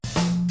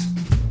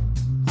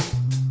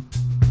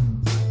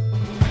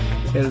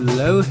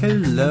Hello,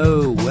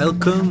 hello.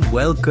 Welcome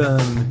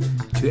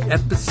to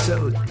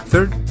episode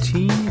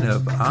 13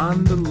 of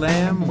On the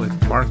Lam with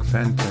Mark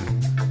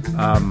Fenton.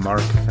 I'm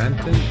Mark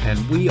Fenton,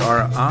 and we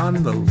are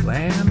on the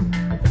lam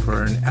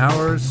for an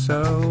hour or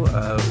so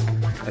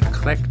of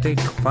eclectic,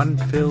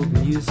 fun-filled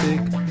music.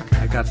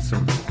 I got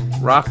some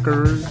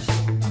rockers,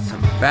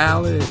 some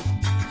ballad,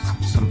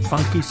 some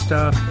funky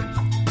stuff,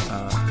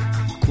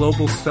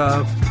 global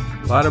stuff,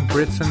 a lot of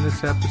Brits in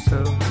this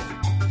episode.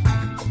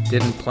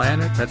 Didn't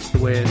plan it, that's the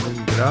way I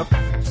ended up.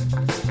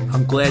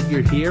 I'm glad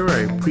you're here.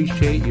 I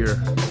appreciate your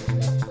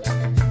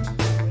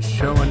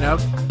showing up.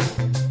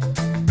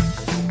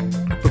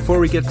 Before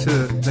we get to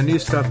the new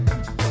stuff,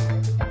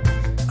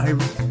 I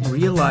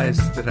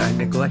realized that I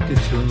neglected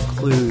to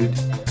include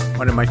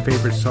one of my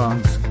favorite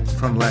songs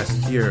from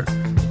last year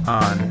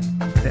on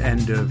the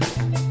end of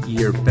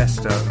year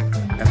best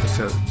of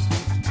episodes,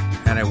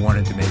 and I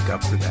wanted to make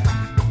up for that.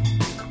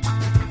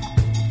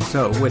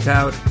 So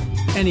without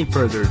any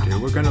further ado,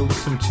 we're going to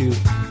listen to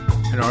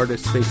an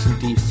artist based in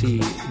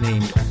DC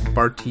named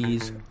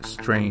Bartees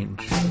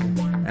Strange,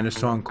 and a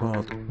song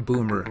called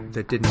Boomer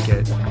that didn't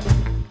get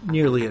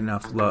nearly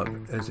enough love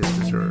as it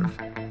deserved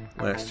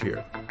last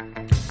year.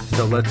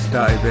 So let's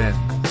dive in.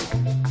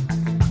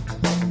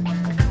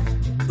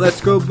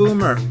 Let's go,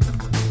 Boomer.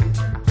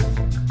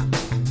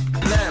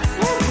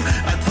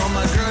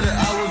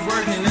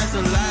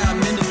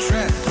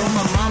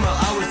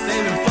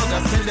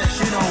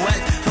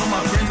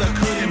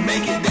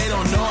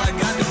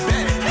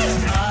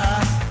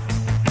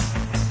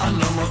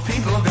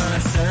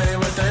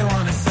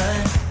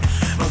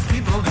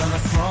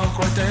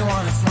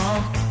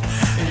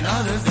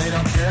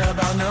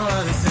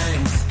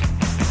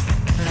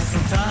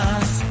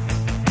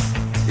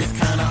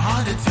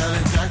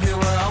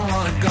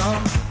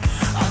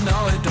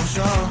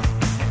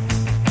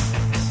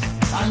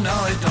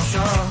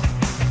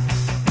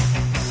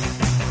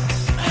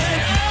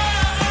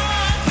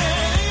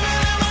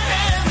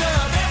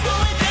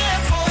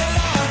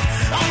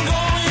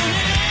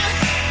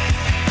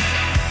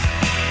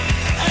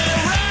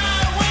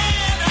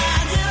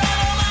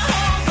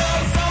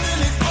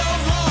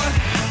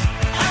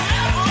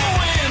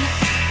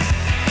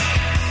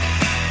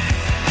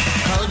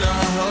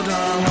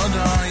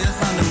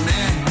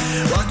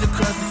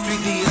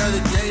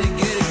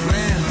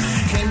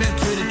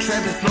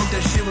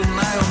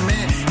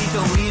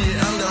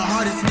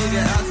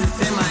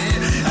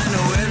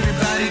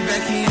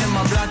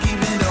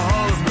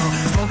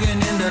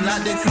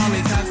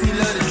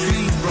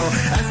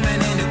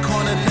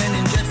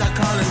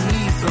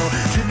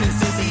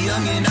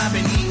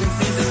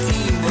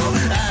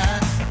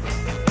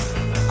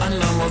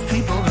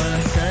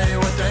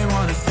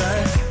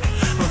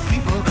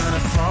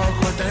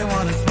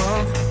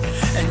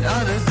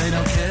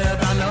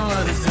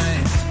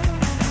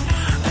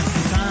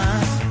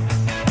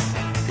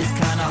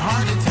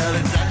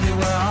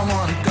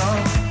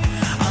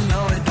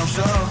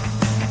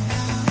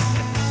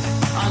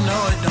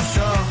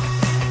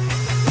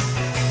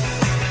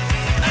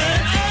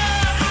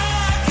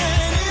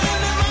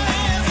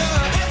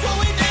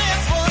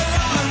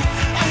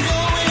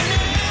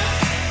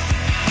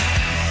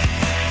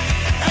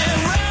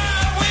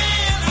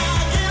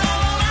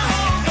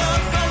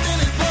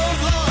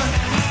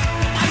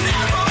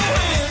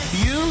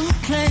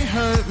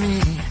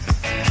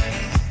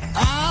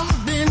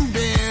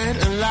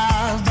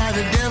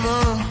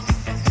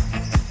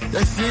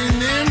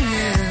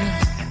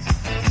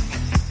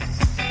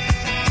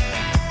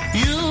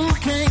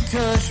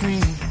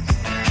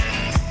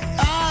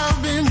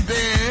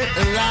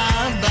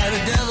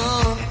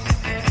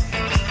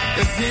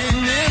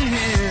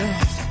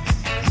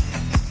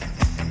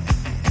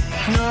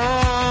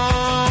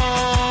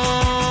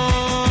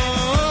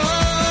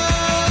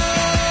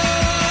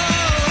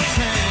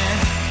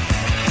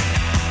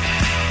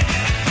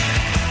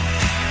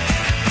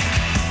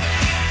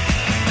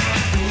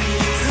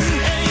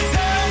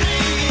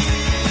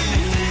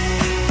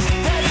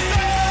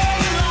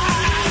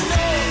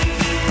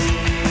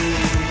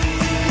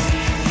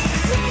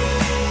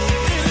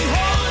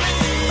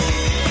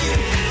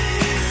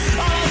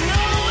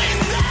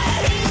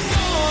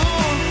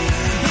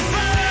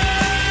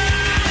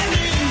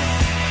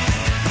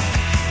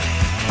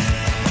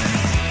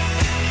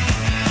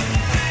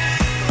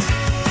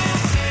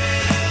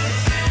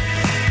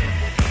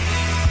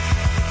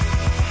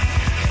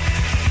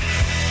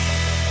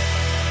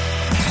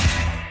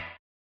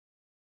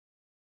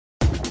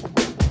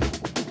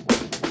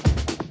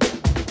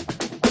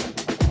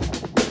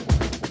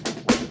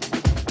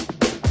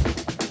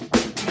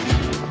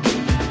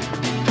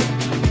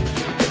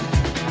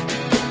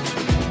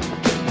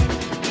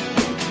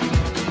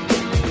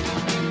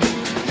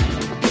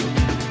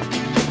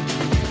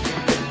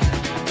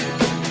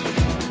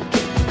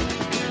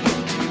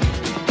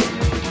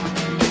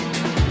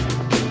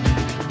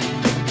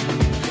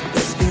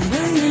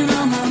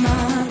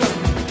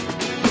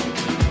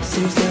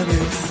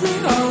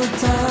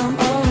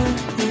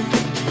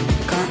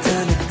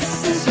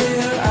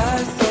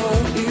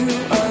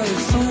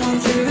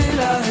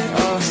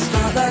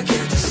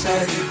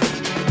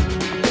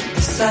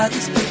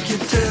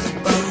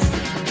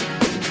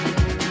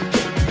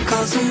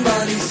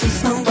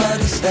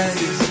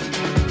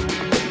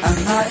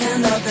 I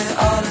end up there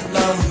all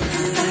alone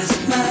in this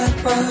mad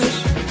rush.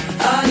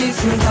 I need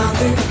some time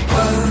to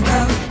work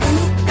out who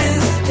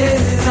this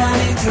is. I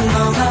need to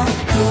know now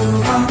who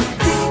are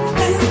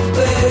dealing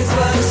with.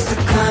 What's the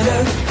kind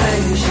of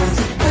patience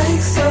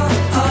makes your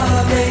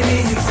heart? Maybe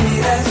it's me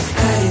that's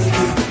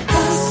taking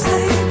the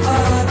same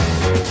part.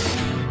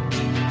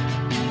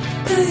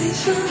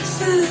 Patience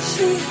says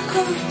she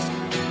goes.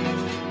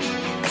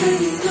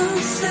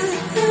 Cadence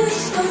says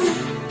so.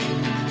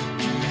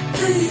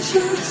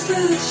 Patience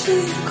says she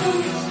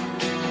goes.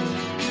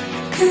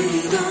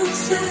 Cadence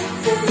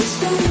says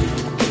so.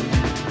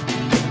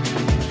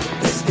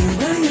 It's been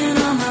weighing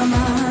on my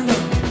mind,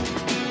 oh.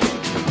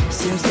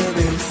 Seems to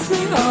be with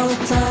me all the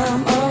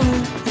time, oh.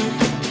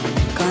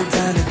 Can't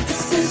tell if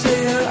this is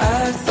real.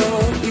 I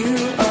thought you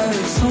were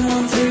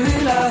someone to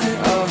rely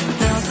on.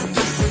 Now that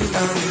nothing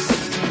else,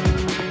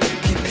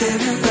 keep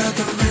hearing that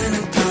the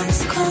winter time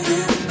is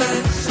coming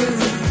back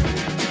soon.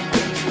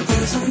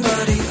 With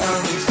somebody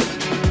else,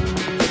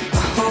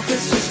 I hope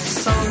it's just the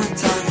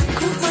summertime you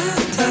could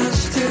attach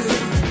to.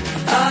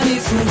 I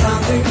need some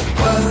time to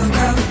work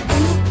out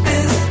who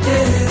this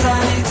is. I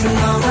need to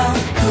know now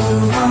who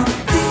I'm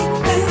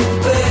dealing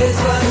with.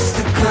 What's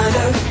the kind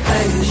of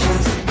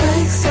patience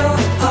makes your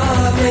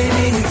heart?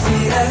 Maybe it's me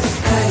that's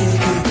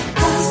taking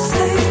the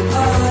same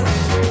part.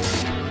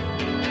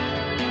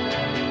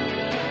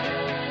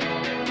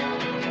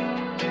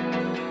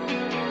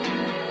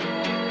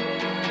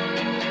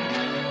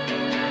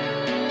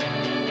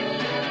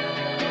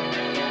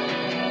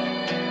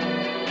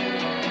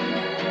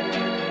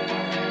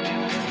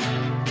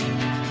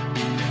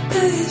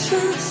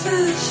 Patience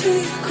says she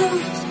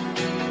goes.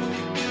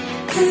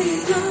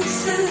 Cadence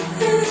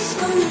says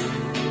so.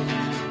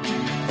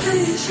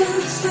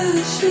 Patience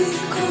says she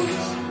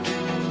goes.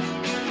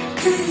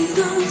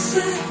 Cadence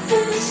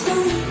says so.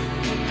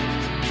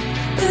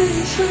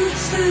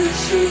 Patience says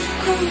she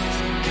goes.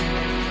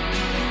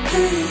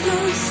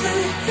 Cadence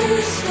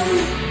says so.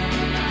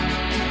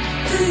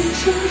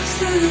 Patience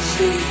says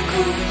she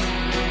goes.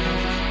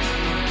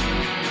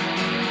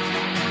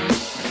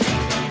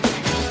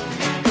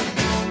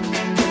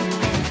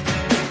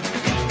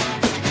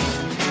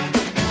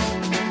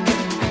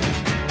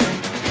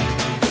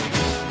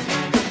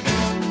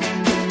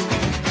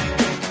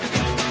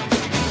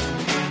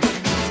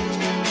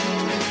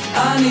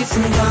 I need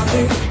some time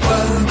to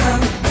work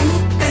out who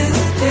this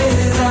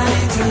is. I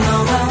need to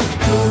know now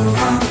who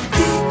I'm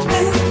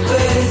dealing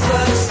with.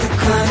 What's the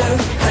kind of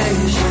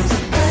patience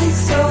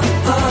makes your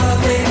heart?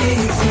 Maybe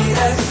it's me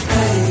that's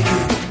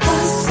taking the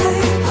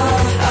same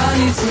part. I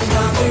need some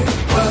time to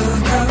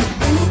work out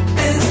who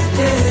this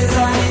is.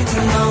 I need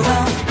to know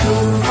now who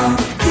I'm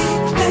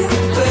dealing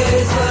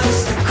with.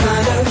 What's the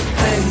kind of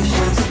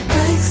patience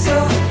makes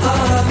your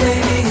heart?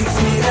 Maybe it's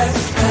me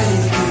that's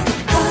taking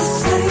the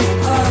same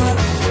part.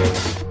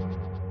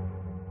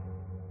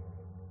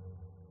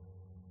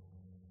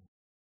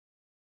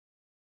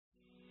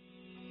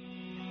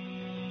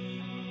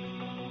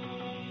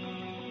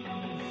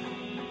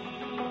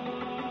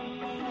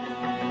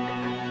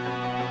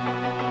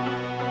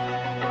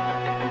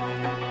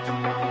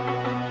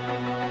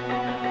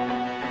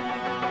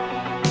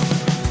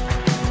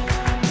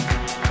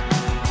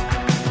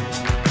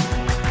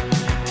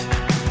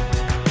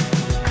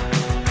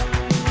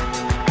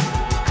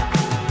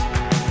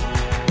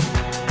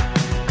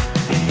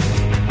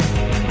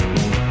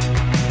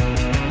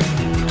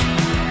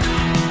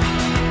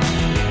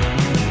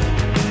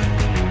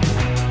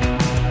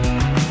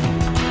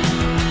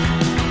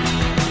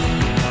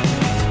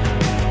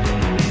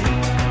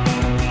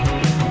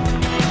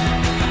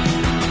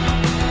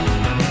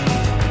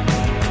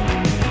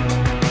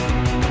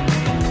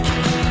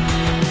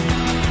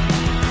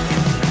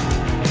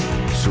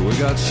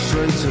 Got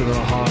straight to the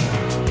heart,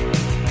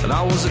 and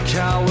I was a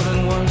coward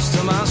and worse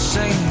to my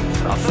shame.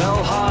 I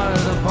fell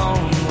hard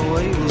upon the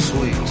weightless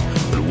wheels,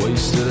 but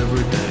wasted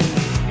every day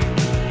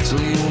till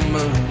you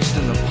emerged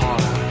in the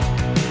park,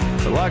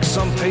 like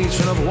some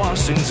patron of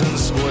Washington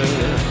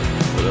Square.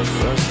 For the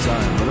first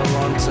time in a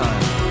long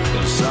time,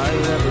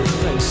 inside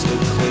everything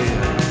stood clear.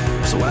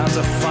 So I had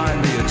to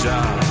find me a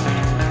job,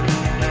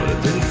 but I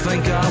didn't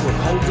think I would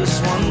hold this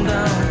one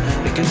down.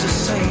 It gives the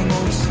same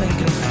old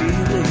sinking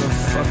feeling of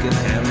fucking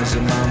hammers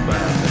in my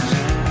back.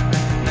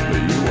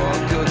 But you are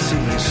good to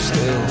me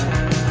still.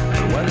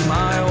 And when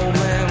my old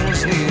man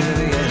was near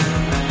the end,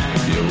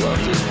 you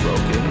loved his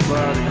broken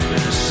body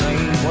in the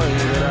same way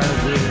that I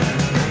did.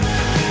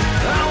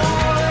 I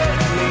won't let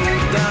you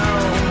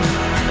down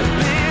and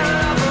be a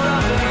lover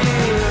of the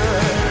year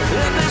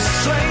in this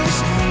strange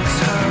new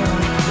town,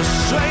 a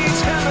strange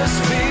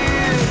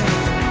hemisphere.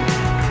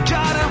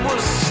 God, it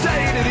was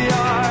state of the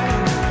art.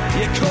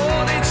 You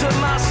called into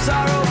my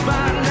sorrow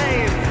by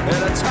name,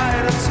 and a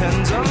tide of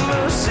tender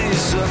mercy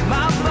shook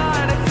my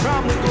body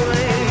from the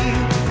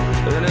grave.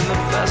 And in the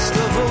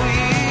festival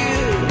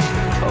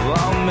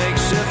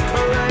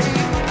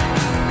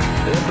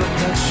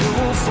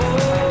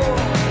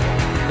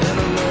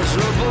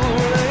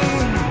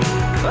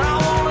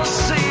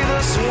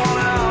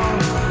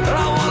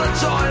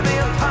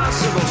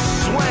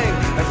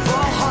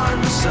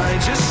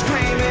inside, just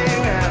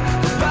screaming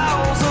at the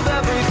bowels of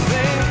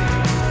everything.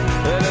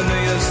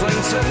 Enemies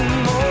linked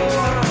and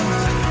more.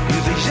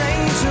 You're the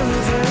angel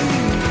of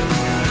rain.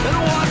 And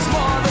what's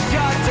more, the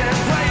goddamn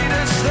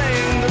greatest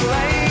thing the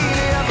lady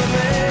ever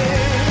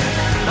made.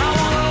 I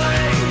wanna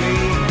lay me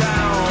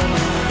down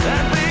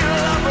and be the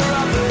lover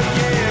of the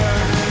year.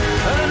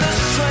 And in a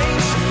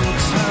strange little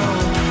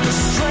town, a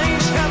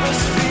strange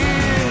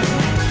hemisphere,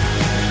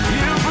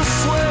 you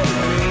persuade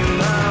me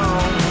now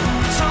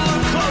to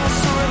look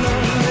closer in the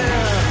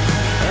mirror.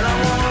 And I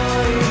wanna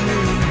lay me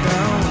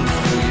down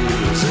for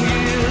years and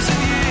years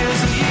and years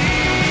and years.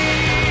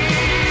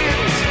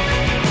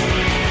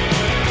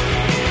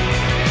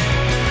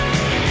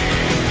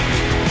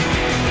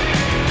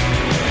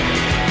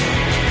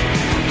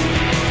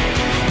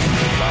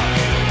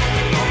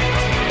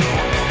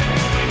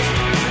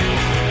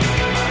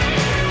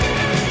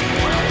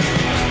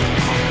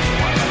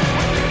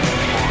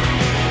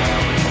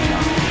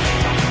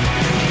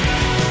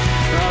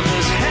 Oh,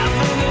 there's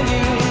heaven in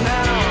you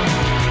now.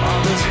 Oh,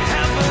 there's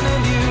heaven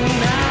in you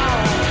now.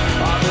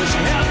 Oh, there's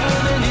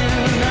heaven in you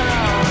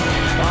now.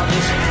 Oh,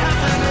 there's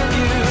heaven in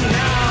you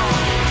now.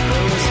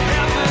 There's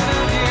heaven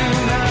in you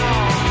now.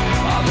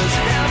 Oh, there's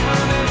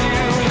heaven in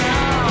you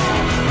now.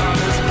 Oh,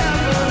 there's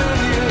heaven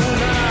in you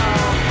now.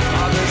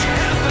 Oh, there's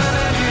heaven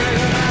in you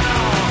now.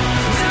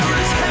 There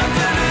is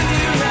heaven in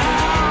you now.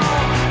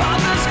 Oh,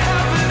 there's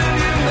heaven in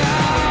you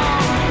now.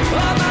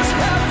 Oh, there's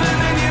heaven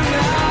in you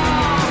now.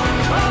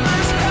 Oh,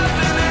 there's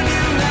heaven in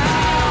you now.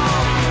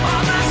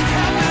 Oh, there's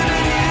heaven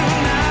in you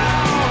now.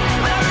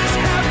 There is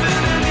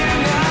heaven in you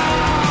now.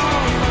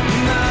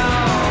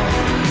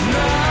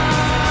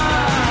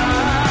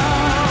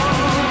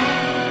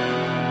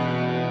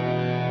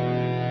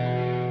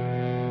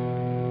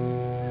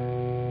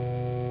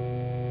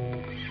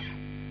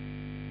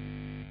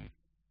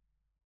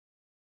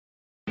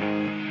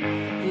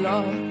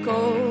 Lock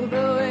all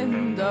the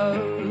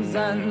windows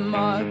and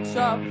march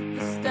up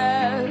the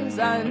stairs,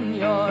 and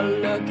you're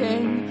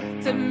looking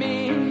to me,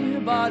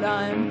 but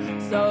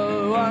I'm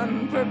so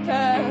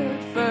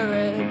unprepared for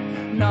it.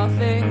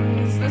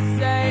 Nothing's the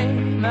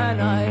same,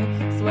 and I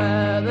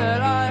swear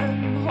that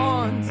I'm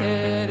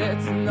haunted.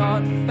 It's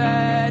not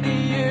fair to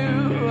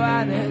you,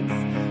 and it's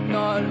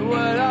not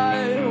what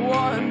I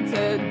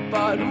wanted,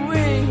 but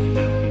we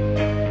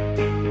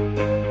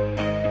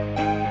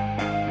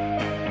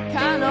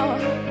cannot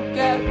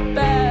get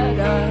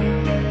better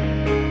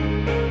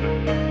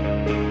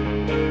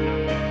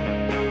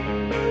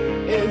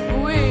if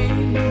we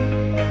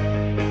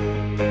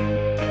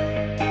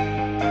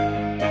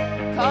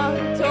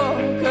can't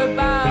talk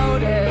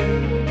about it.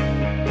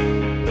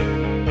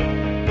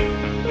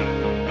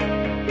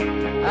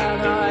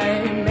 And I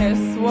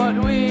miss what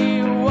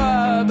we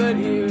were, but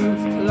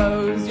you've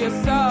closed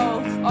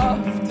yourself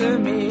off to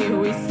me.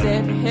 We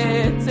sit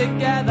here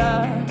together,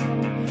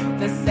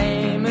 the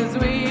same as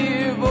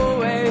we've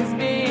always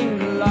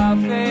been,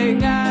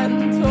 laughing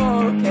and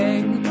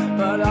talking.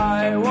 But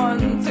I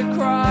want to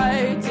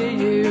cry to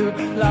you,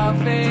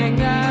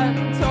 laughing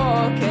and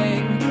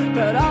talking.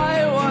 But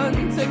I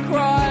want to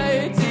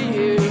cry to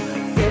you,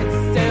 sit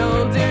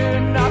still, do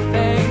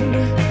nothing.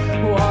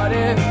 What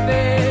if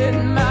it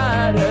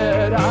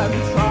mattered? I'm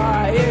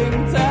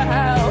trying to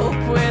help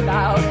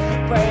without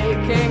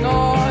breaking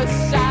or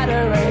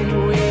shattering.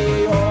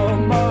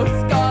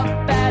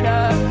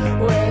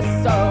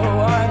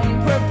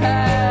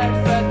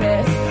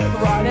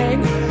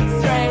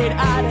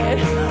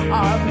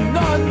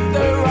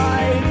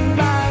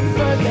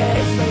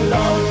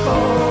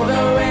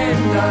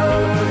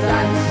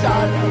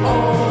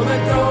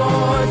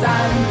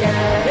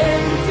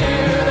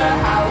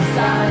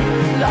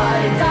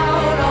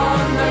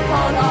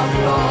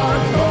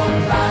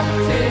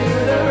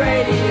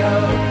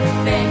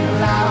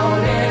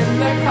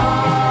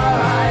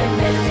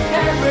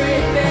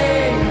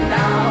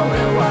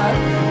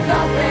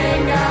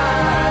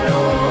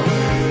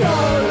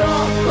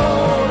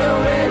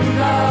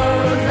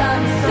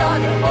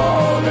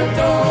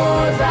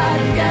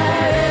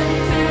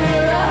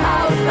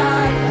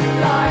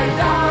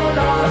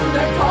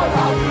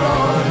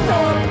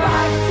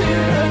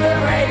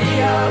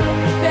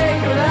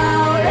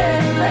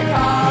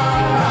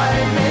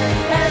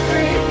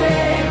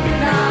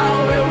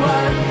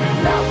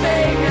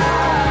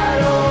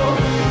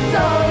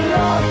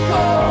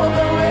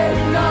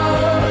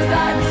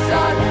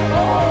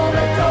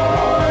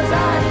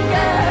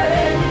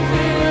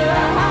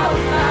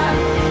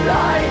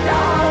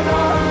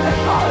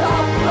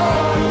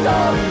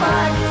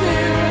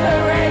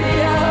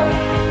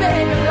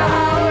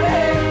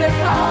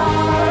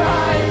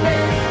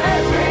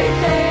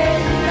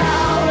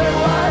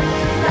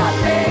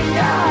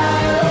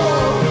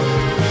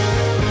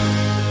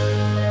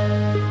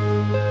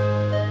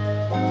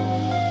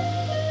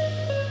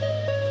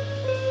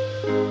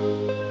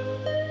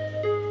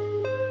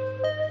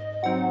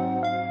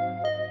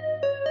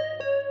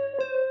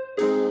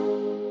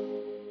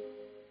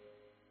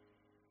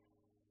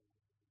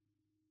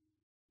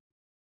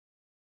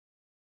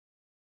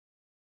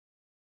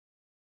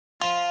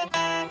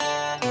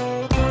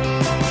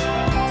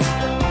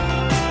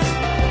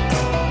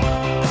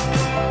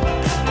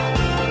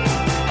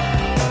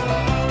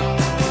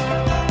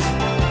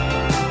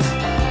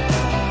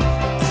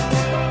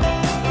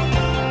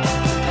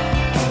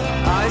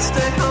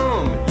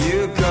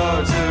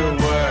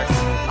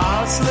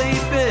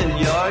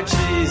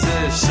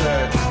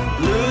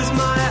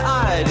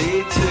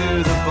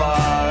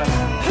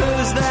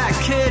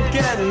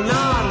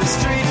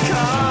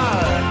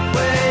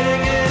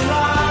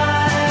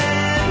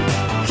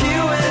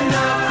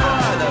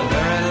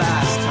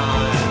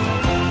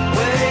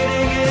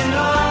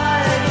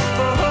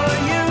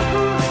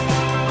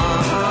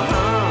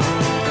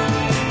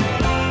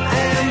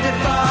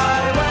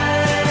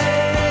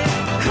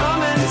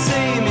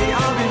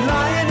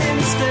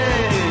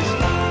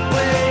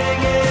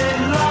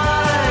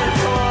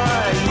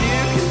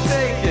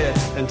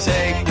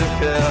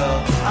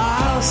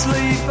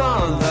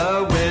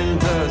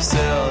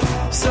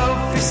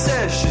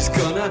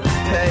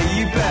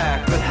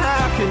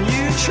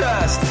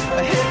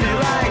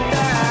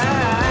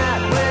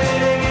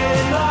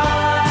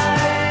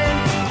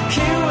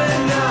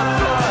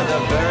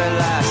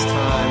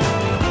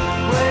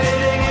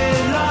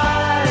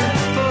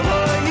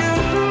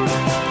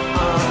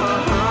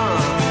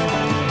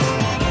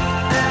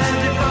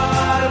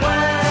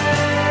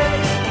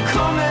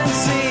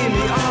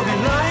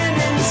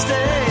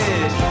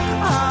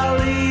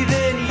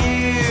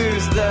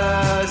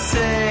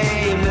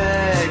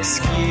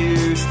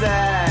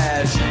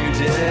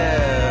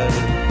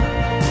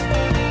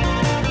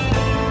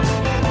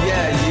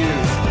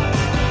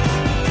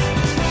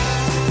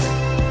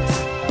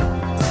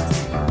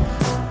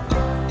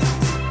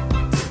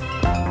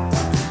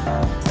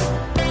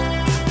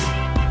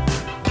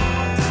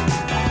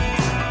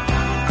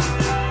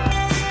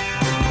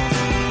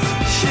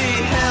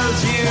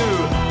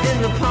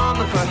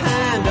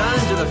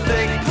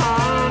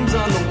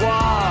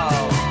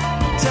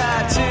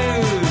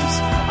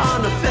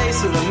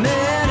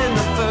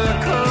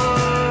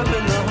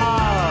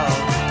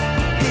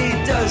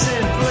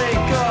 doesn't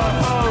blink or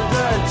hold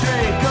a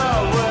drink or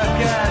work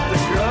at the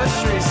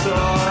grocery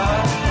store.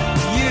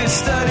 You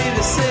study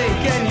the sick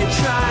and you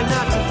try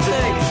not to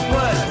think.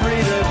 What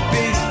breed of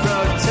beast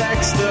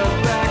protects the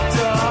back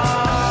door?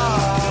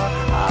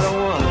 I don't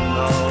wanna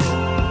know.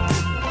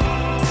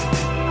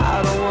 I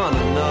don't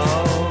wanna know.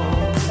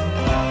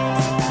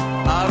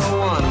 I don't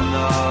wanna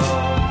know.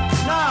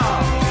 No!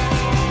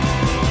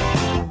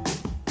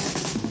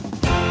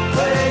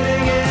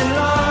 Waiting in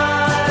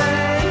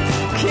line,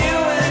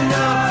 queuing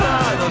up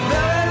for the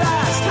very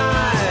last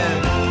time.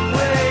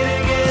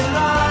 Waiting in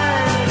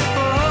line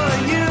for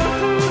you.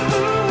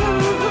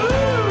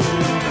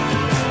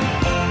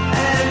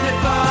 And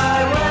if I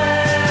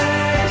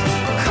wait,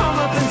 come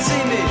up and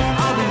see me.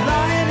 I'll be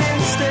lying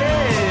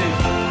instead.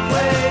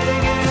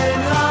 Waiting in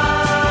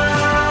line.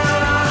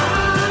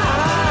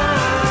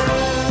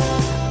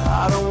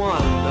 I don't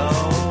wanna know.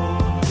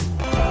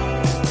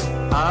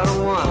 I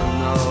don't wanna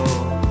know.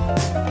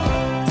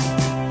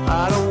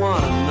 I don't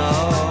wanna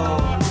know.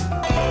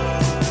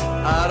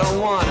 I don't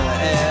wanna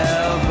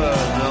ever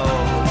know.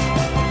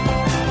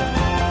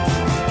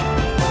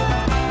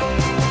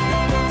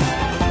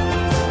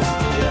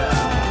 Yeah.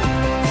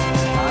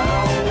 I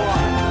don't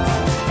wanna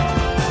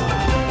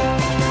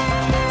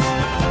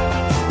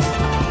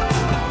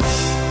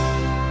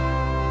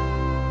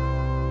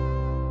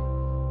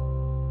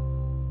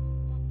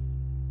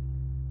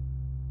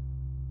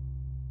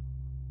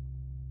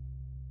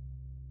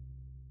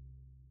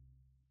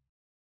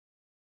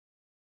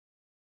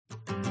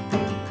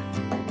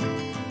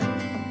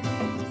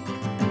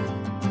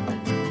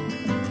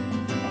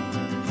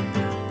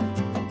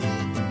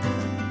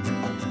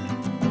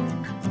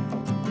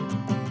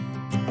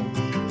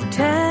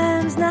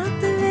Time's not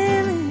the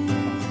villain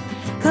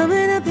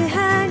coming up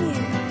behind you.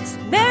 It's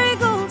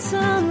marigold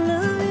sun,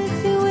 love,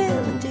 if you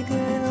will, and take a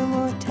little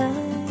more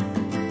time.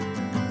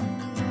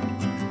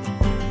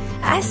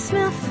 I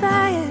smell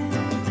fire.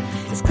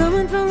 It's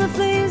coming from the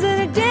flames that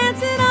are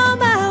dancing on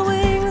my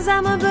wings.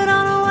 I'm a bird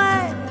on a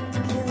wire,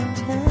 killing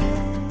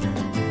time.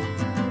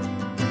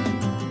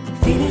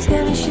 Feelings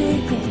got me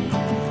shaking,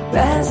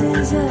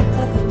 rises up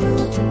like a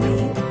road to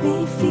meet me.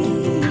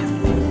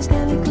 Feelings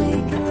got me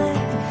quaking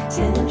like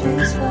San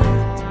Andreas fault.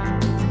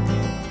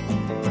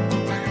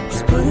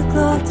 Just put a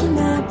cloth to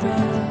my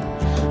brow.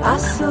 I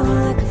soar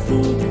like a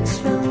phoenix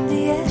from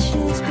the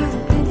ashes. Put a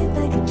pretty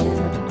blanket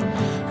down.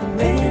 I'm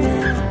ready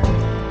now.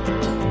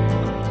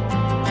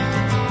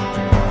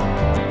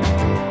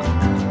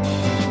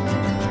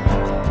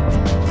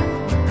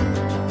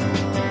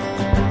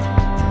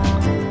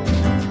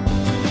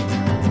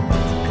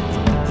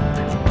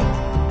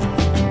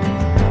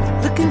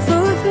 Looking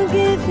for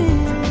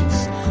forgiveness.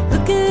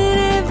 Looking at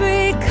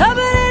every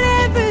cupboard and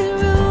every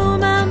room.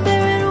 I'm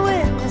bearing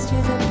witness to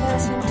the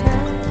passing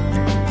time.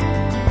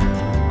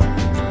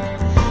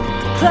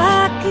 The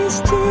clock is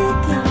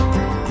ticking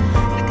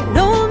like an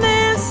old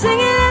man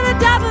singing at the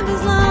top of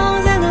his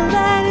lungs, and the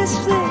light is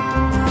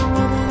flickering. I'm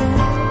running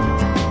out.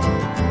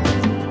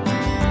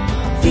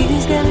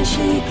 Feelings got me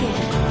shaking,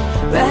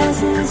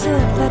 rises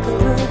up like a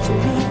road to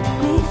meet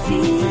me.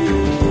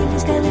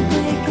 Feelings got me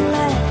quaking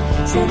like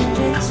San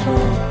Andreas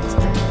fault.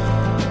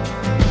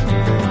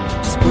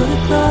 Just put a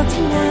cloth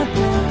to my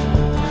brow.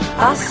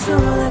 I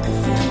soar like a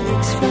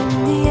phoenix from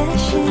the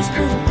ashes.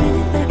 Put a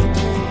minute back in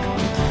time.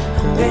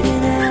 I'm ready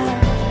now.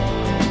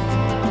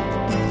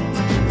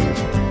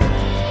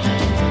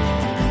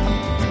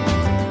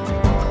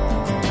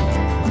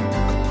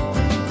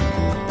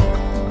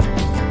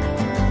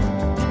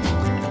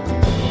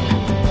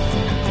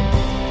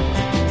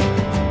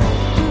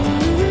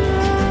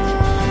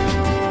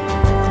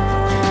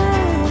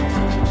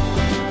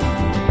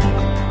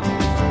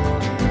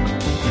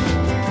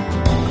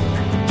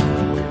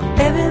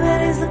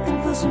 Everybody's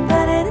looking for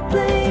somebody to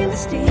blame. The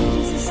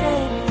stains, the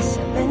sadness.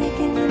 How many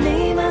can you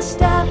name? I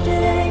stopped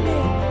at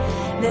anger,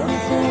 never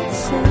felt the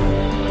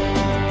same.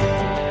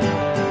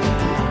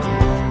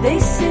 They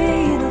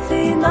say it'll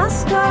fade my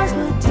scars,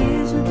 my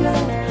tears will dry.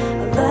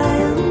 I'll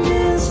lie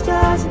under the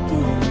stars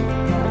again.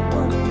 I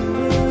wonder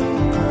where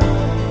you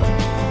are.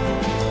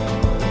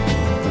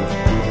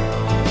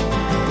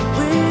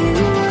 Where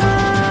you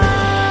are.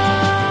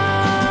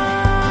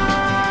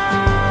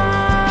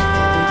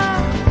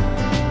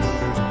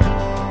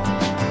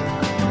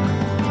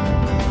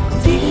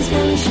 Feelings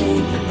got me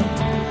shaking,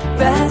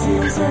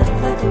 rises up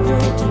like a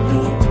road to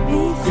meet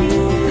me.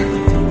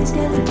 Feelings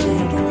got me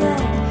quaking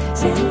like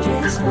San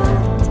Andreas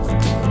fault.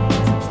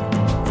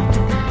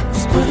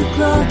 Just put a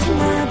cloth to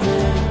my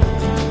brow.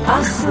 I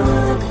soar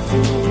like a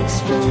phoenix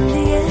from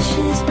the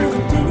ashes. Put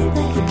a pretty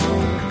blanket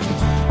down.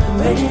 I'm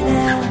ready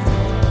now.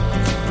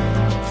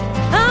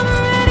 I'm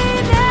ready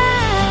now.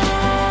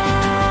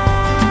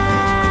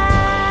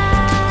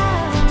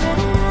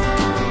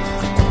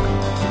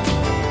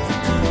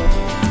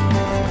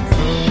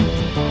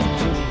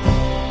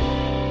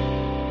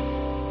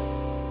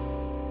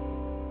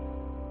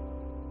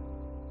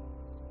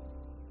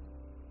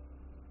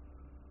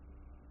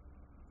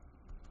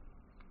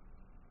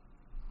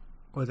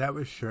 Well, that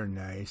was sure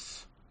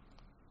nice.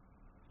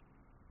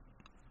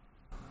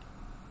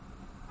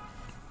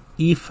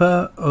 Aoife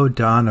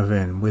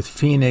O'Donovan with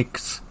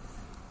Phoenix,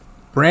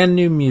 brand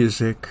new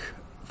music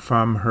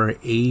from her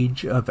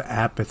Age of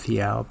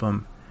Apathy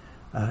album.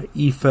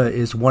 Aoife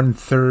is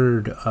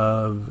 1/3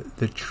 of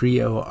the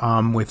trio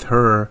With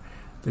Her,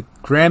 the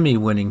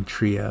Grammy-winning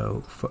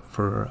trio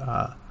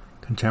for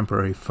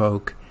contemporary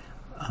folk.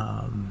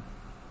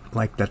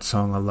 Like that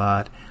song a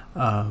lot.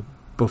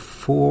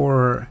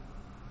 Before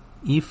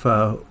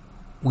Aoife,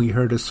 we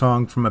heard a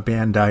song from a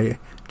band I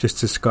just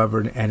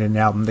discovered and an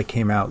album that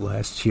came out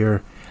last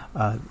year.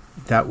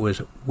 That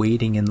was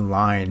Waiting in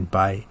Line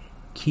by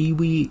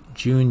Kiwi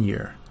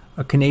Jr.,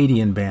 a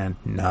Canadian band,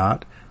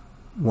 not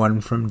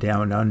one from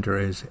down under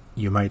as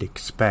you might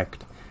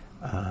expect,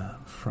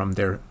 from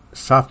their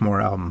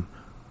sophomore album,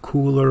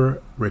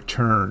 Cooler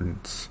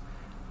Returns.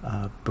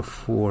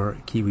 Before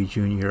Kiwi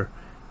Jr.,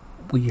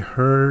 we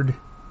heard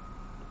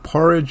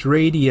Porridge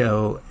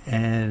Radio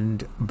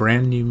and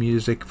brand new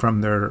music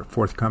from their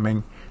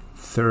forthcoming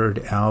third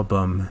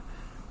album.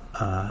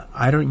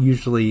 I don't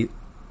usually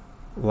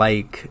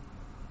like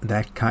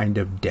that kind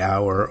of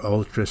dour,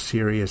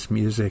 ultra-serious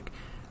music,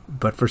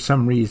 but for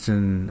some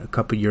reason, a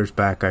couple years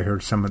back, I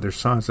heard some of their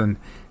songs and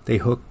they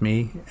hooked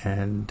me,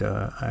 and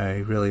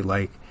I really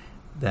like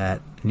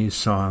that new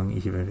song,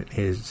 even if it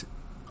is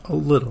a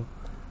little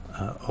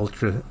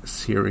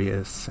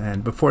ultra-serious.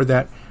 And before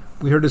that,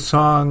 we heard a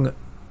song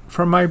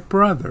from my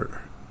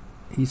brother.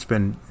 He's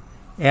been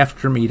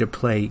after me to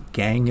play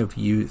Gang of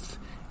Youth,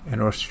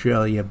 an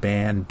Australia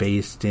band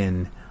based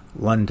in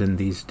London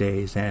these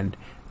days, and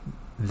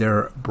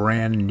their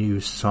brand new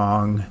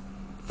song,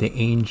 The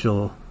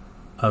Angel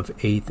of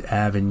 8th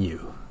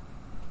Avenue,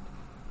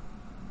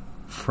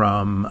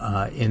 from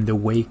In the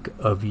Wake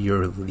of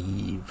Your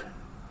Leave,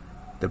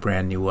 the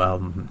brand new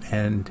album.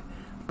 And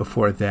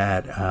before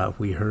that,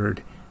 we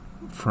heard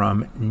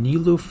from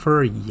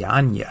Nilufer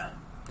Yanya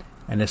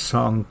and a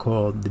song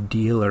called The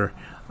Dealer,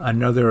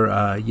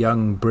 another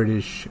young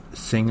British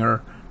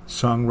singer,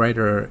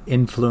 songwriter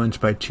influenced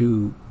by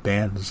two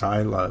bands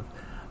I love,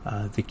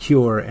 The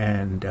Cure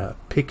and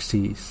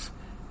Pixies.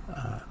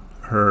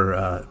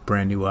 Her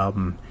brand new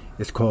album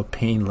is called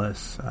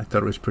Painless. I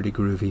thought it was pretty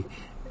groovy,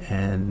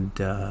 and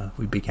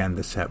we began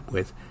the set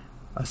with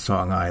a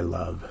song I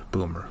love,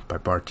 Boomer by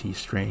Bartees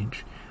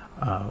Strange.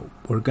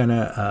 We're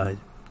gonna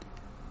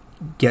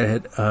get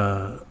it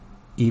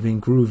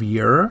even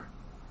groovier,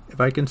 if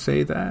I can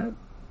say that,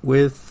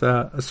 with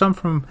a song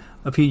from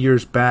a few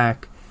years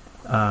back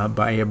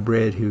by a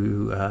Brit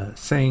who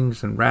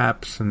sings and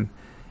raps, and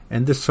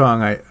this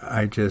song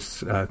I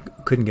just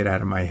couldn't get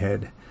out of my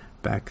head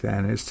back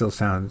then. It still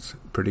sounds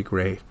pretty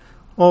great.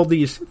 All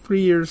these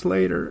 3 years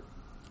later,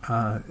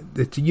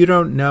 it's You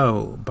Don't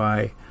Know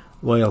by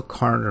Loyle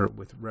Carner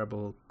with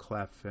Rebel,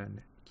 Kleff,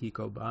 and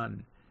Kiko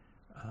Bun.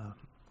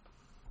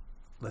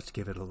 Let's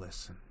give it a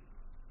listen.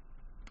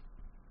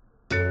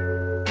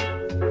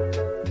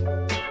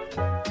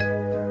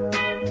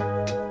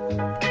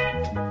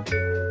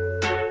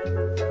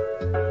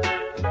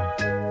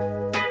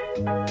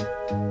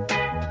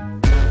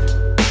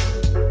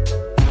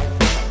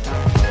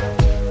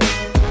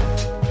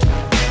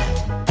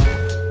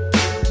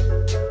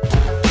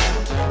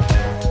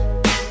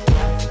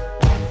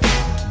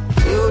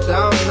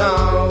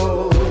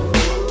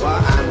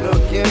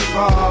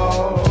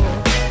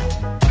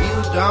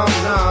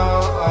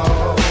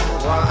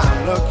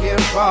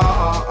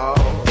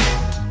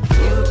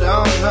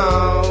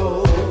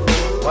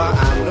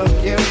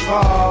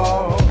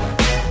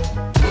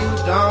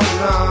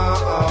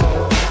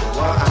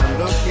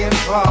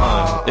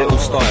 It all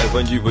started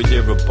when you were a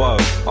year above.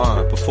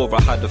 Before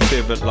I had the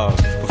fear of love.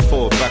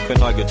 Before, back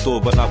when I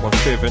adored, but now I'm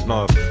fearing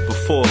love.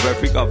 Before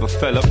every other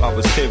fella I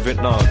was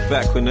hearing love.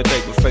 Back when the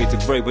date would fade to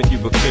grey when you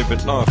were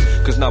clearing love.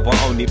 Cause now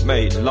I only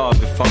made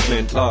love if I'm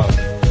in love.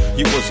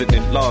 You wasn't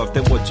in love,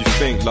 then what you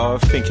think,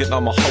 love? Thinking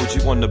I'ma hold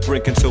you on the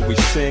brink until we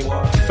sing.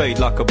 Fade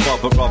like a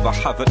bubble, rather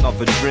have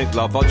another drink,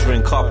 love. I'll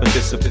drink up and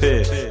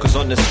disappear. Cause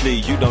honestly,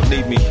 you don't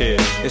need me here.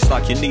 It's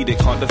like you need it,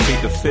 can't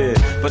defeat the fear.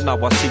 But now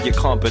I see you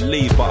can't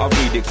believe, but I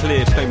read it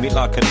clear. Play me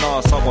like an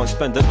arse, I won't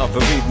spend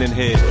another evening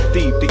here.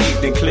 Deep, the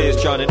evening clears,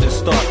 drowning in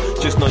start.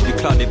 Just know you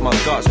clouded my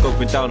guts,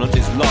 going down on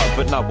this lot.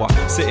 But now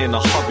I sit in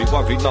a hurry,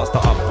 worry nuts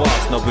that I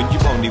bust. Knowing you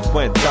only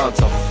went down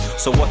to.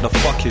 So what the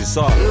fuck is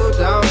up? You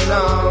don't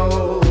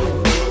know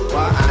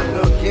what I'm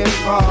looking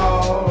for.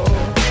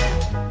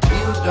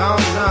 You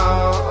don't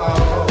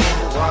know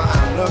what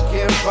I'm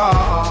looking for.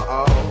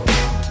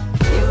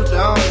 You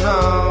don't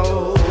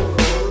know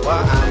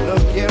what I'm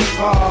looking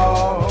for.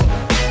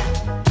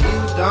 You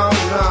don't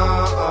know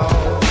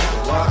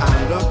what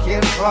I'm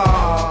looking for.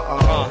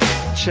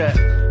 Check.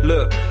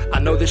 Look, I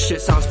know this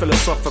shit sounds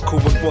philosophical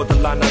and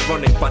borderline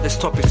ironic, but this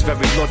topic's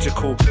very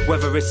logical.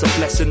 Whether it's a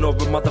blessing or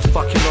a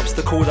motherfucking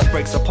obstacle that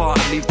breaks apart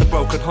and leaves the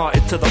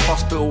broken-hearted to the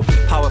hospital.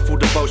 Powerful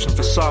devotion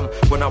for some.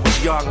 When I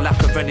was young,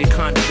 lack of any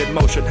kind of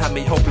emotion had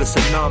me hopeless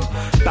and numb.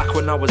 Back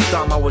when I was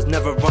dumb, I was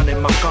never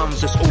running my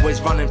gums, just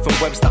always running from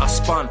webs that I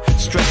spun.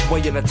 Stress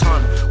weighing a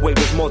ton, weight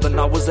was more than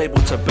I was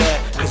able to bear.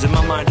 Cause in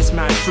my mind it's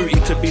mad fruity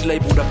to be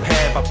labelled a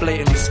pair, but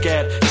blatantly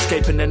scared,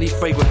 escaping any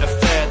fragrant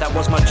affair. That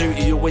was my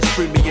duty, always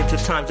threw me into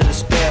times of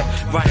despair.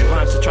 Writing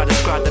rhymes to try to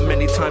describe the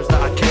many times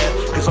that I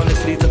cared. Cause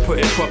honestly, to put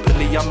it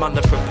properly, I'm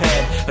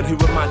underprepared. And who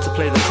am I to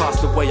play the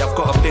cast away? I've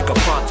got a bigger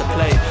part to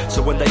play.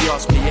 So when they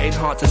ask me, it ain't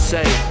hard to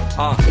say.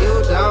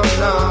 You don't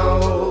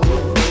know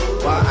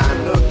what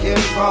I'm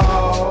looking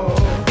for.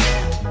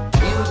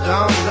 You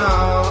don't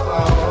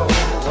know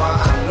what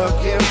I'm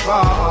looking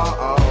for.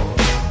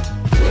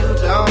 You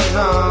don't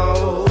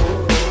know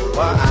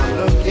what I'm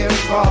looking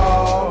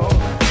for.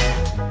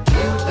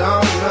 You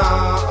don't know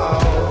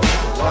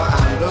what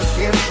I'm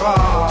looking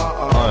for.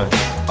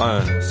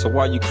 So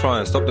why you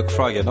crying? Stop the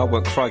crying, I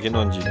weren't crying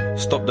on you.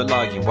 Stop the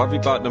lying, worry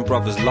about them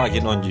brothers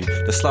lying on you.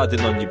 They're sliding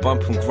on you,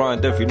 bump and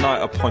grind every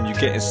night upon you.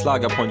 Getting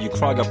slag upon you,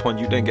 cry upon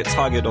you, then get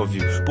tired of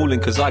you.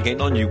 Balling cause I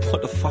ain't on you,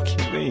 what the fuck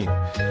you mean?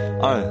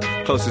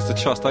 Closest to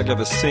trust I've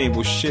ever seen.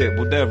 Well shit,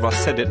 well there I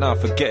said it, now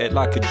forget it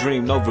like a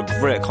dream. No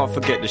regret, can't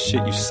forget the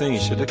shit you seen.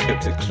 Should've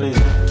kept it clean.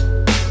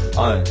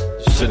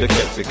 Should've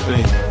kept it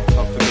clean.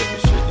 Can't forget the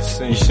shit you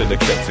seen. You should've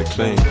kept it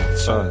clean. You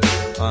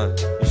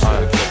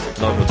should've kept it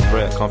clean. No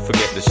regret, can't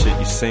forget the shit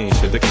you seen.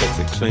 Should've kept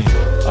it clean.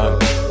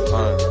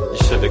 You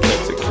should've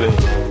kept it clean.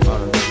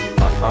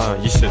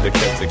 You should've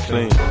kept it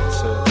clean.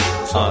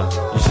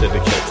 You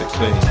should've kept it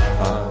clean.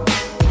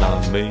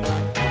 Not me.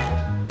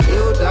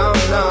 You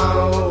don't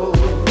know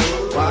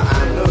what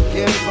I'm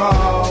looking for.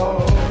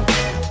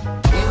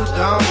 You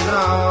don't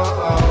know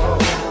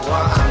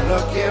what I'm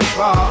looking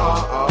for.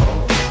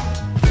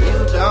 You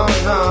don't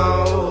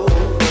know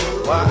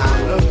what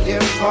I'm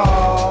looking for.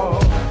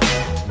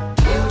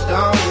 You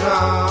don't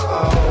know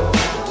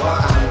what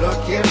I'm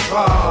looking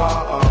for.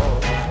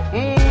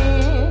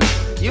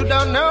 You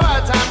don't know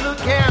what I'm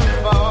looking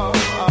for.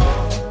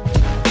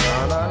 No,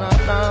 no, no,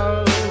 no.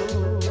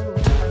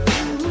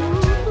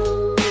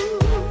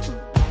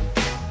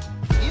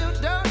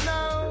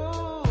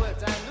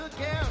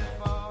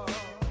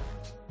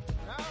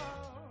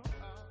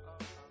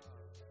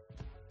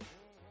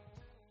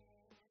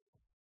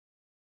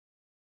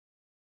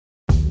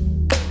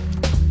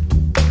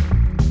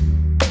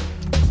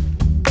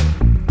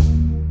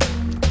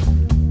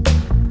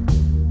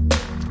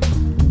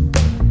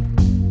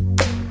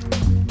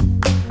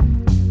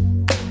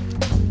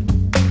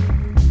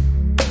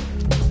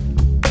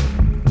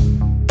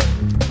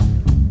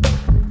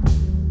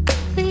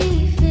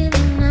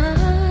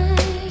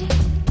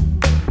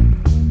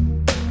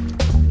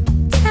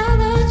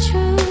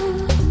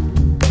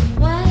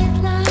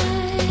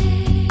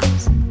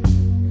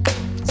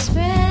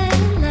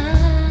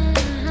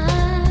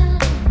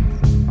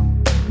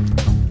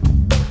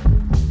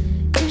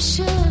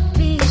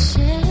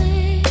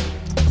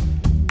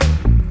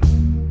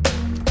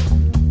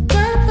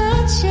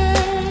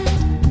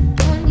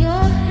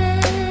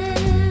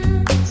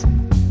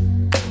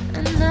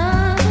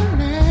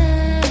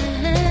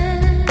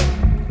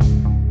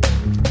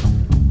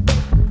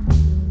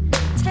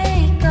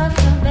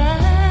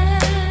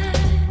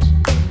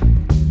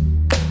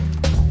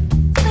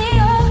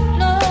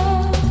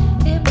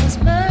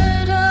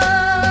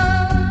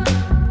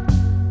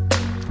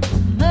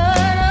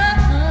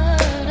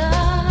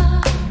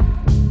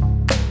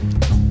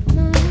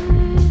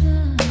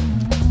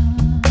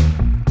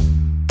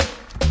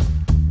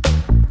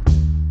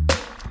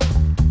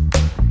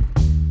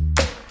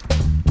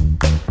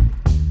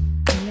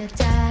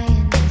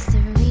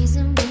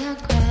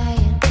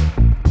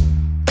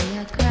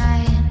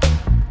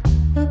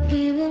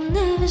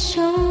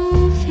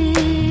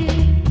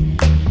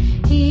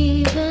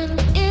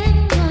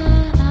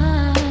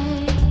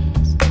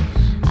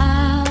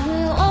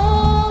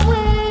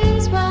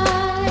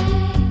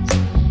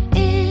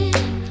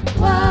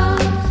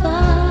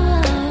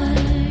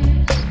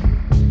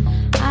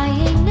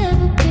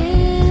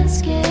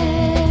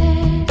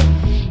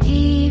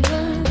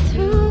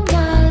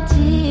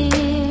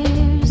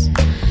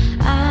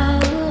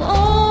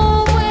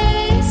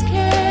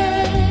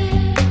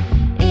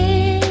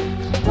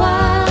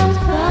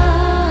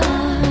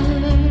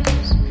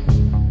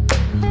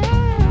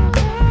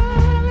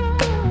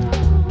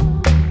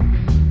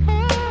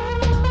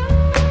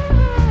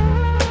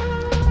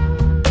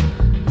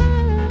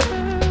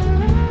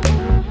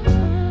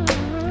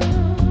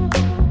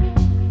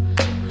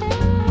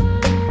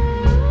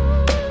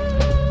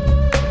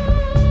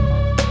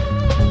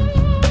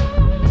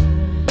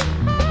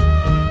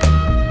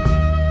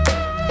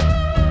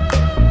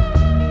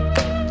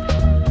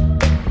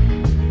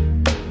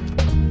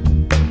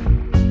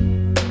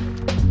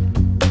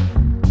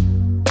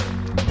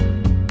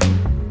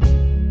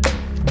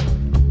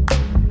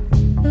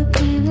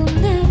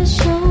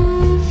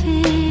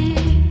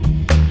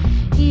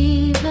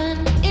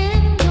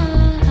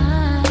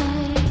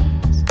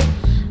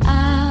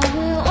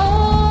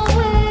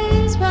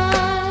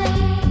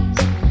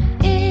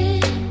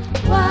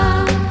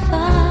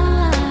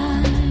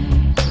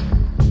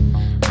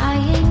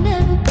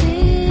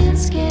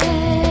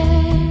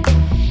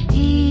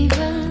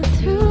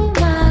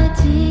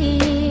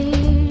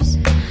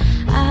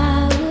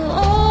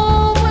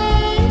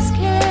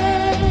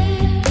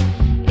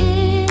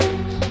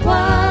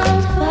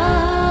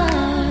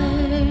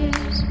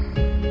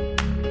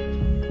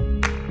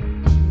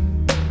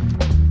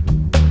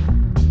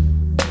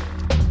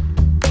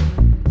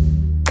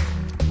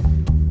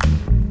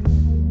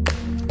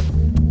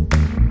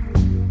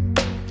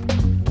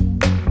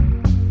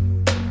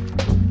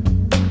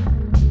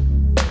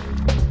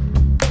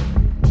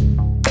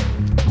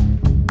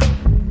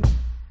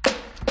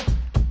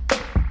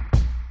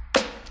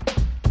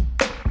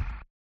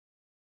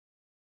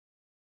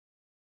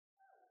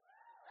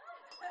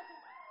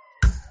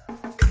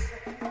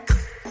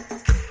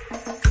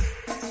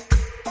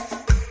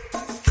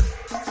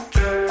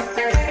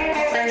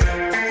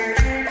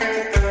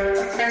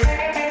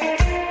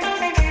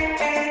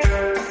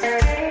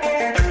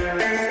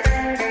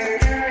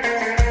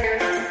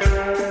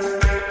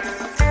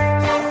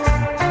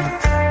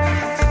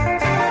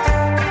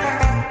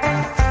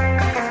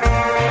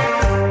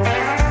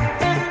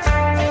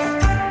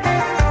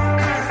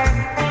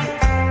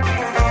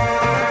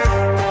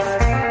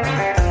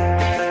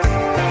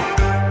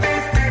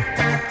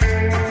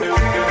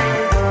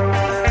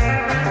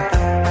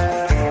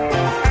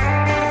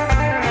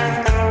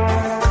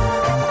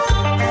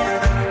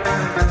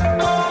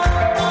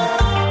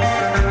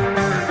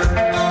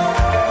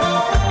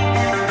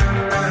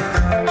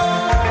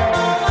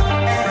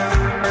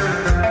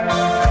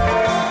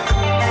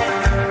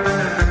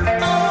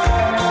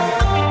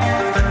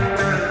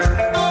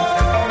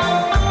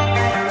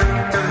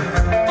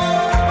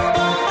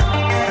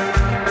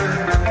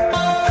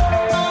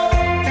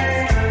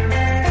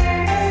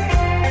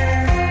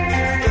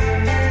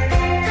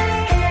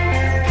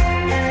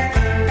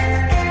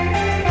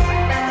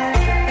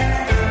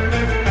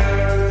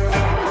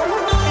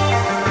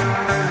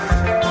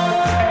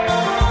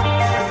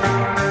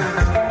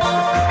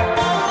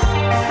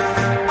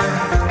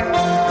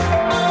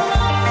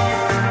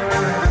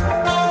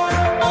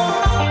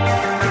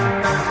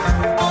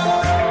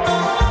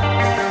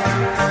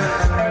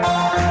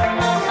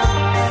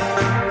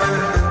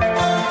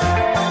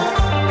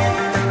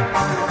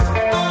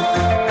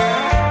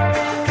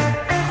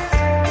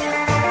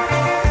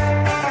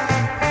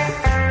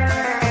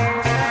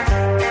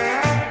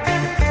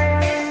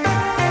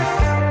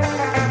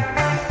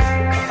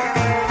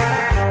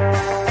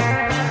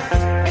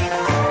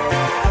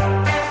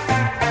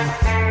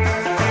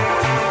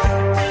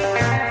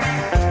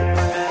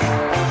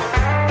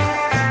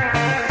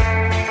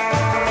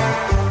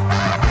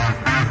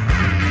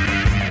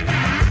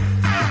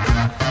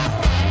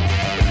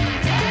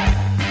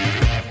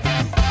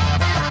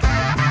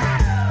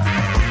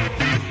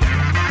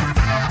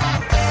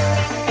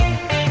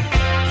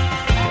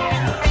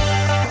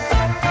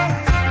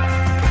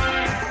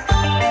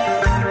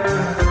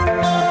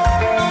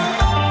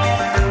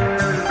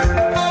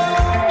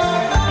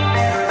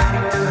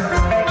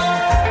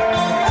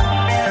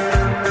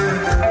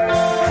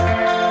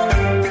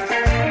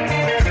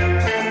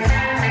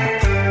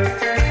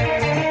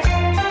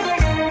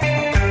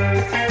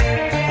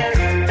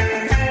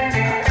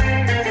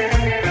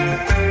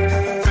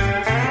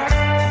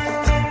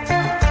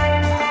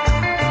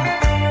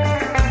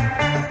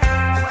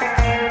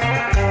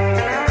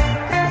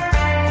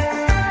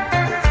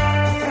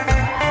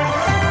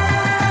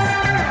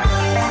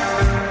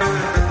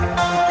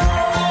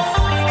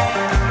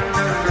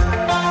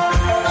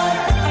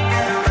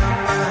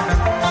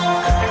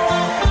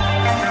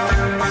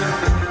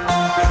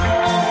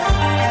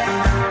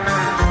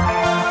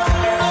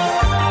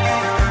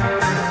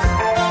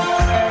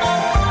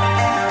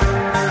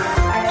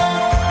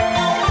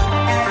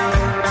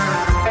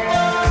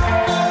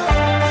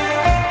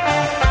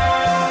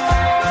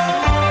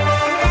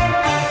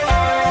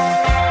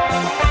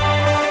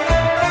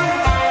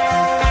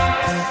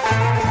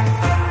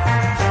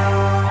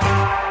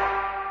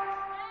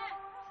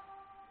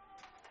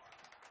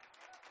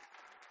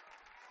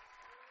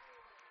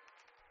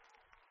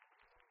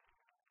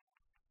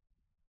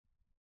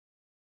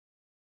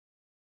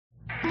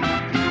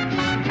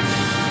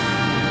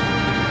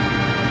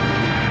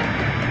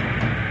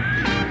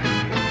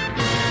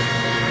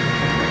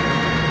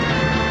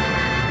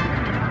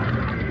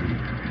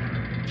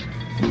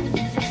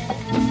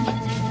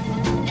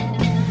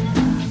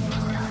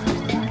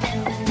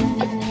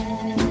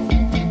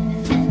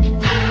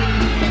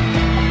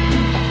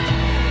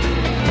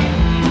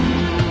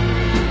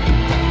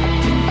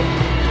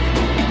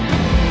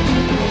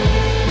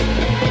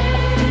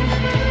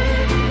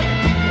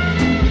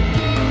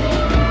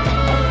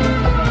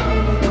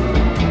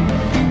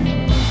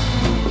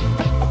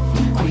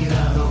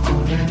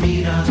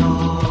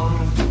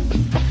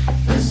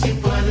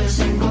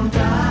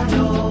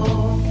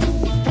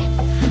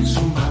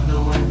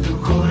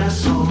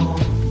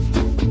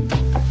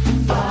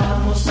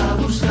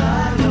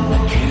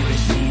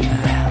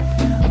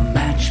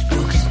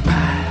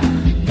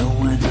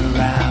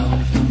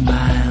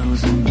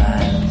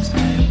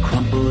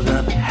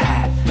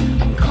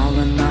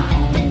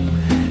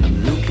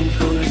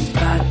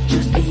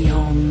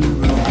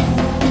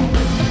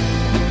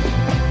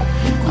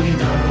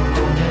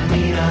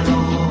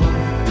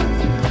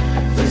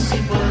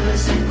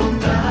 puedes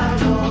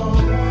encontrarlo,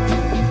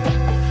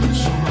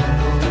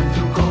 sumando en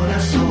tu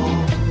corazón.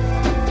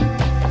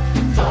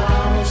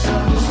 Vamos a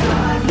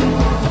buscarlo.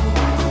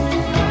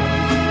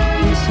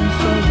 Listen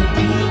for the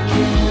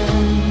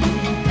beacon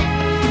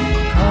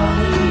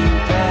calling you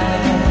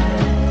back,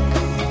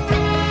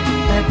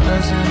 that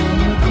buzzing in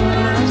your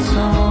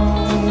corazón.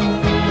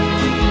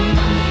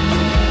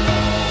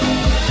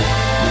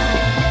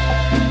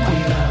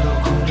 Cuidado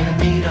con el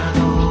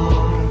mirador,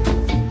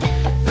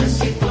 ver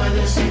si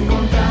puedes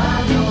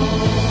encontrarlo,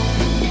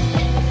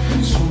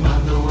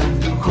 sumando en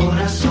tu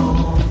corazón.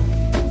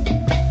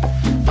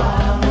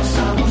 Vamos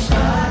a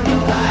buscarlo.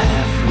 A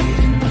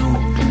half-written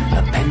note, a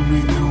pen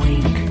with no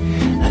ink,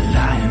 a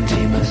lion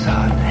tamer's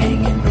heart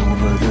hanging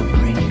over the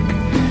brink.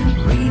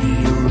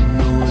 Radio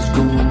nose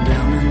going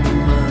down in the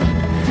mud.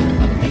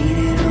 I made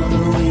it all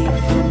the way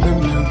from the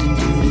mountain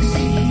to the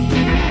sea.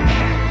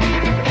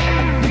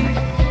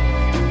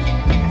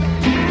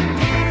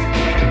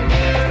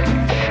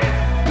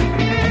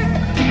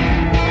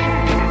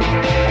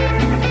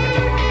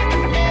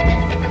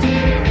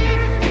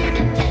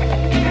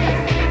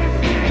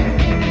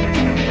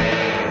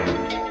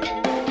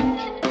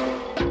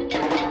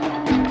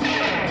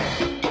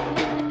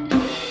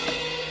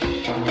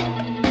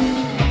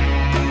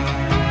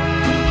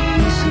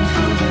 Listen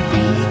for the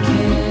beacon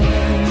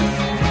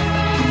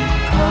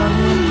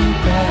calling you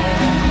back,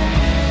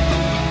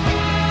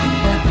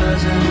 that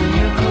buzzing in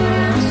your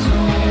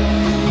corazón.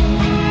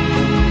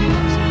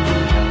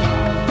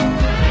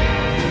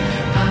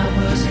 I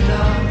was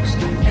lost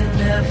and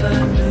never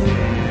knew,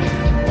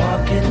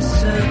 walking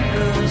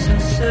circles in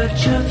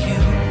search of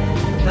you.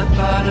 The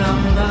bottom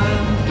of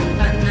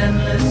an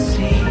endless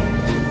sea,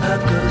 a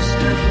ghost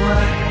of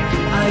what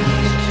I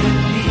used to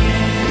be.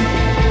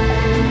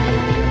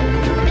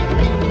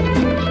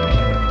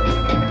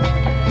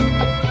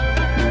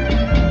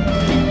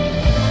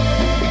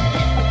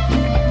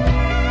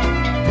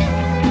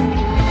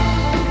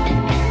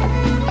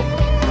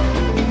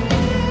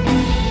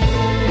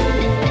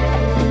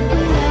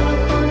 Cuidado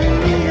con el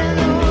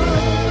mirador,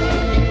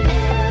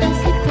 ver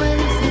si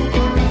puedes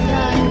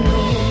encontrarlo,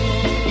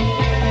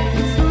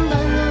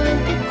 zumbando en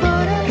tu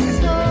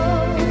corazón.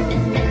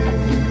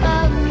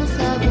 Vamos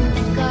a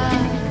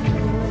buscarlo.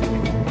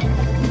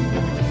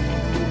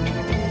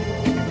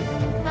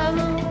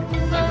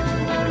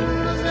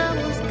 Vamos a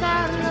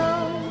buscarlo.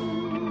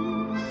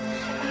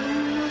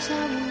 Vamos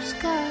a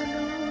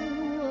buscarlo.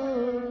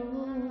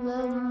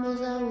 Vamos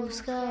a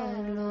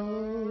buscarlo.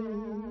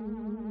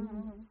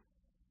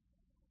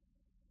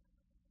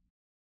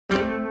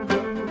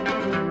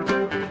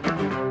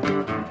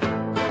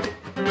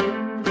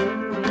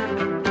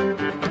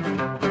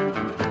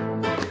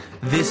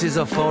 This is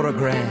a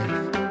photograph,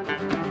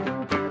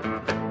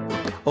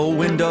 a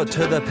window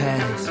to the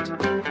past,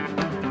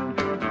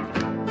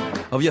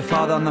 of your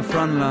father on the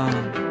front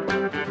lawn,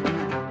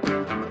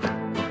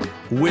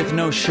 with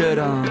no shirt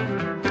on,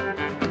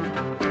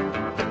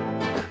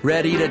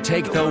 ready to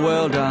take the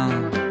world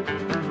on,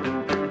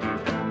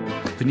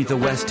 beneath the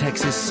West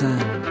Texas sun,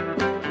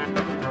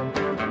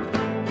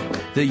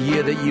 the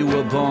year that you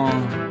were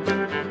born,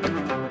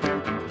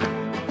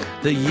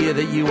 the year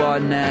that you are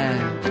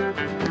now.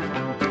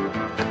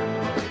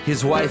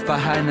 His wife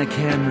behind the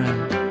camera,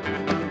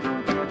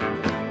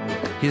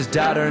 his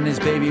daughter and his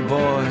baby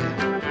boy,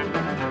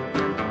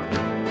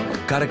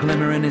 got a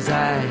glimmer in his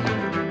eye.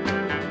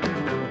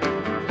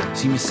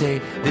 See me say,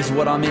 this is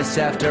what I'll miss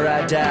after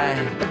I die,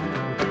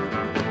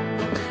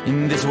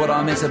 and this is what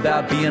I'll miss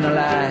about being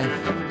alive.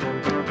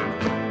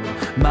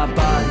 My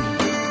body,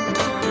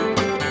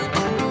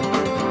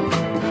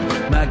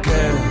 my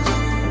girls,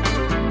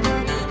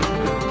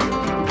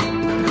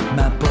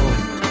 my boy,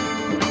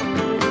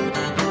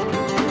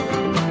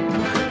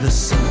 the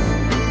sun.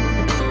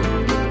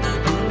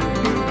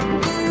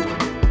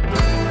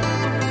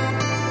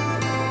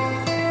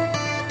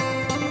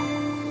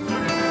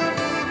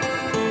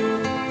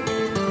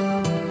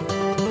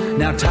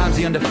 Now Tom's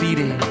the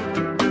undefeated,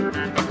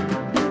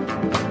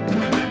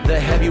 the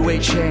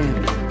heavyweight champ,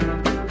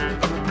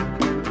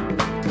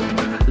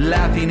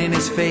 laughing in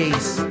his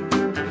face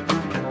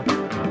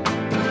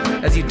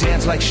as he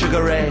danced like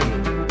Sugar Ray.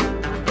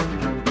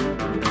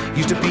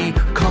 Used to be,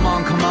 come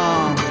on, come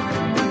on,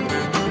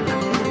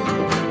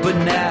 but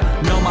now,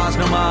 no mas,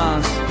 no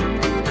mas.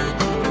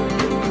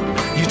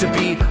 Used to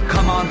be,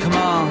 come on,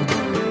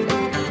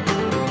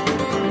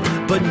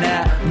 but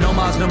now, no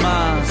mas, no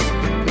mas.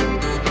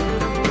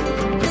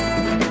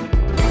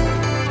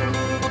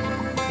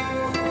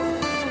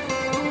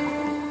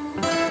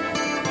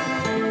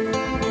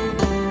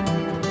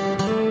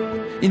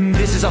 And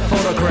this is a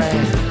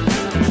photograph,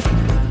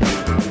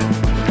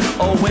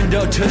 a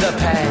window to the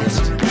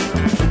past,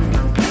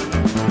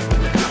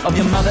 of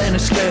your mother in a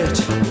skirt,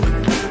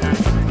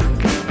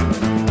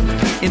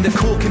 in the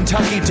cool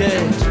Kentucky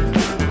dirt,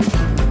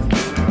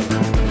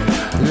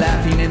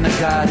 laughing in the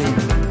garden,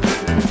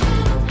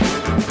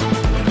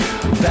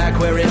 back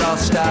where it all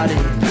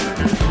started,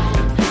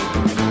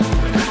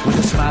 with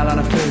a smile on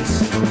her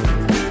face,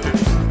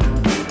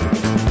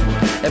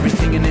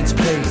 everything in its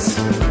place.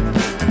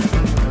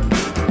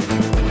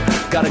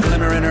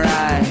 glimmer in her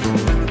eye.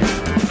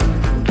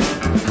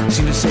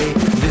 Seemed to say,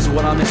 this is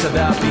what I miss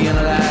about being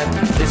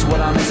alive. This is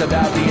what I miss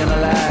about being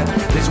alive.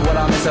 This is what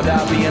I miss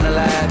about being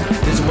alive.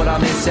 This is what I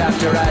miss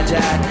after I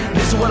die.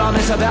 This is what I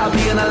miss about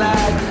being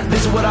alive.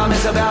 This is what I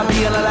miss about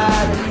being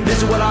alive.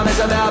 This is what I miss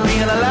about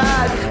being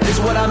alive. This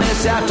is what I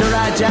miss after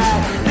I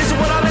die. This is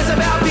what I miss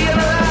about being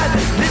alive.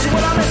 This is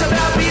what I miss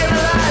about being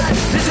alive.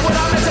 This is what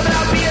I miss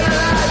about being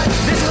alive.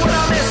 This is what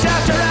I miss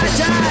after I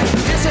die.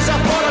 This is a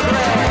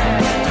photograph,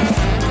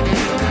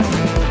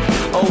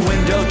 a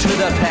window to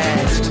the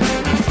past,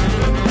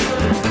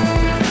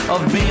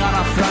 of me on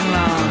a front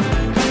lawn,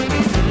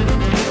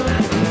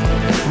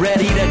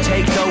 ready to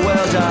take the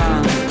world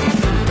on.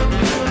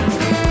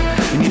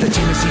 Beneath the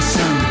Tennessee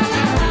sun,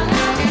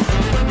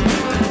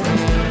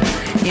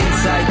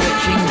 inside the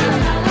kingdom,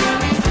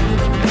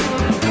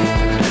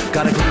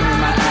 got a glimmer in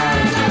my eye.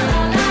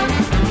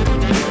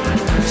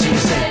 So you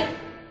say,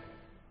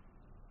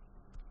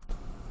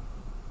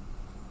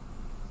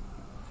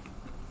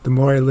 The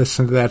more I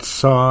listen to that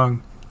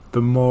song,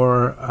 the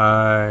more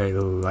I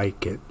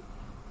like it.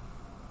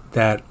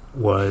 That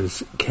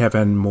was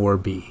Kevin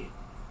Morby,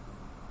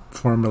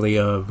 formerly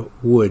of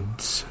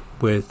Woods,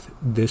 with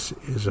This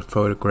Is a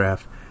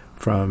Photograph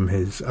from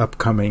his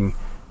upcoming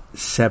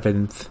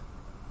 7th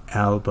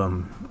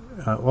album.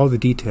 All the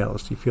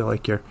details, you feel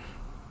like you're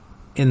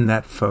in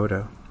that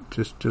photo.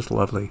 Just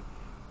lovely.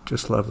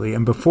 Just lovely.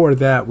 And before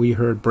that, we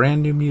heard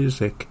brand new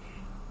music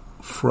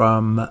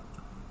from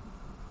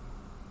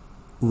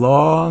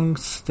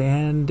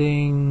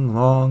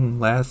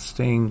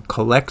long-lasting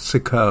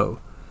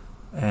Calexico,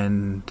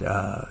 and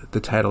the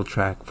title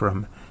track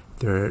from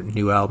their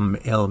new album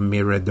El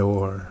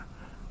Mirador.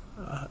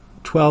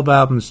 12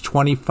 albums,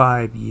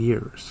 25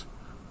 years.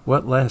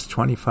 What lasts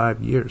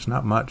 25 years?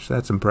 Not much.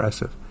 That's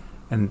impressive.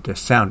 And to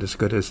sound as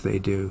good as they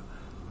do.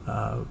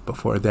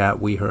 Before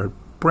that, we heard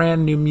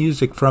brand new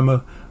music from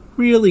a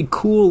really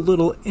cool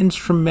little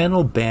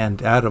instrumental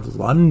band out of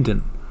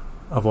London,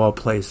 of all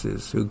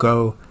places, who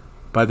go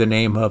by the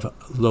name of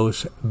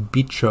Los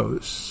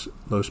Bitchos,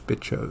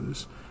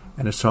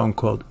 and a song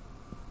called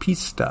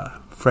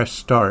PISTO, Fresh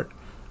Start,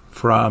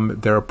 from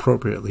their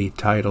appropriately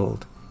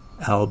titled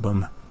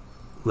album,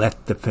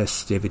 Let the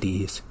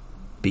Festivities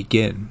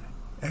Begin!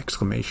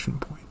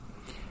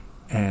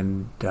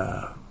 And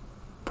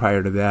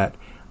prior to that,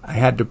 I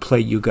had to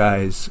play you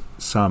guys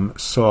some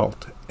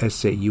Sault,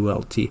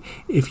 S-A-U-L-T.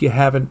 If you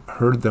haven't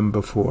heard them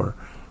before,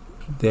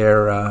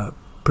 they're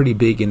pretty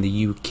big in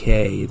the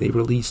UK. They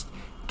released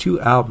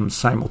 2 albums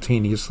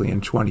simultaneously in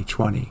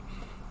 2020.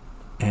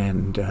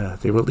 And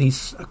they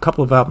released a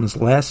couple of albums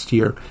last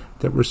year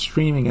that were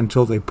streaming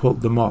until they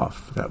pulled them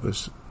off. That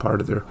was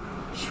part of their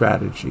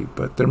strategy.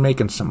 But they're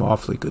making some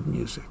awfully good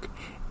music.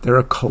 They're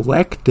a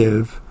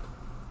collective,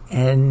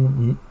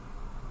 and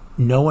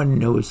no one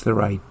knows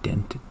their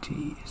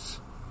identities.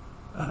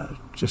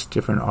 Just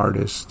different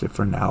artists,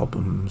 different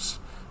albums.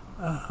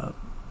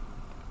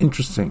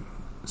 Interesting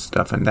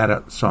stuff. And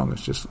that song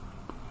is just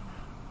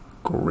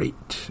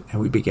great. And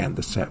we began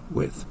the set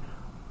with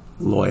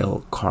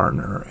Loyle,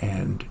 Carner,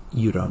 and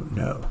You Don't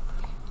Know.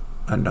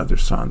 Another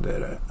song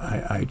that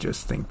I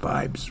just think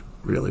vibes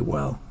really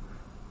well.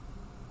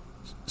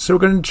 So we're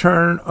going to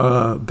turn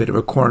a bit of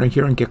a corner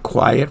here and get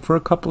quiet for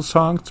a couple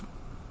songs.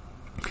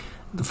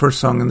 The first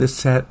song in this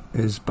set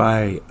is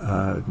by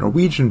a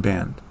Norwegian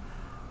band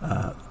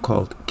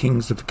called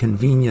Kings of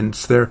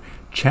Convenience. They're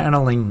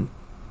channeling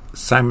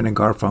Simon and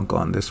Garfunkel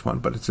on this one,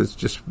 but it's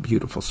just a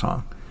beautiful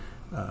song.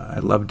 I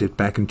loved it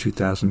back in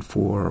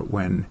 2004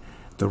 when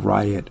The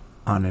Riot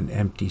on an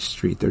Empty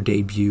Street, their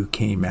debut,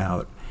 came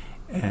out,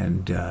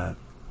 and I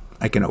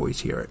can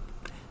always hear it.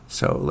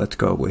 So let's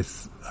go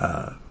with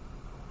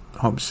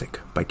Homesick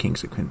by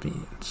Kings of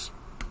Convenience.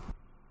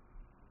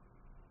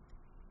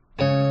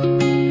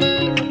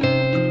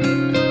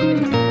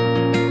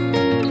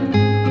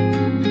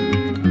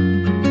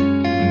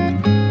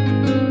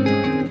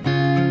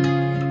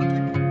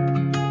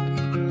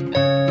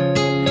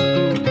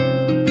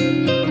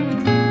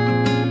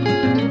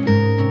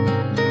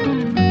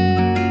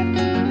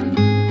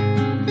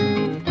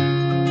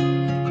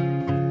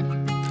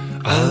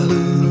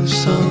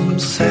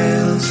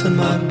 And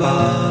my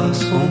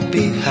boss won't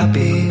be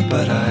happy,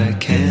 but I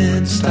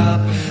can't stop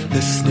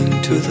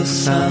listening to the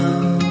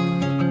sound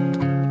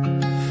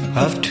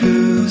of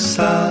 2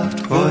 soft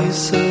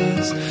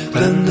voices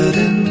blended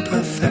in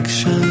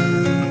perfection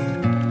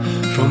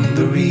from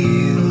the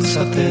reels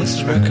of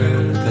this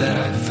record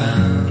that I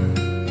found.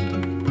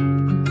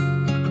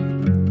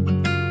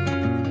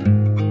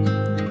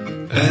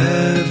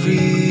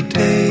 Every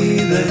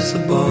day there's a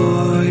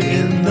boy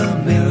in the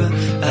mirror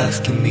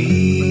asking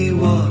me,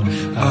 what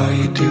are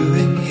you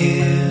doing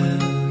here?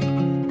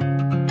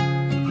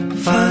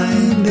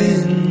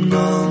 Finding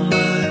all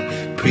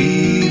my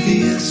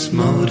previous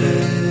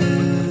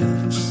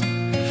motives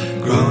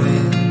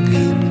growing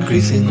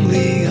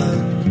increasingly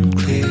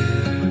unclear.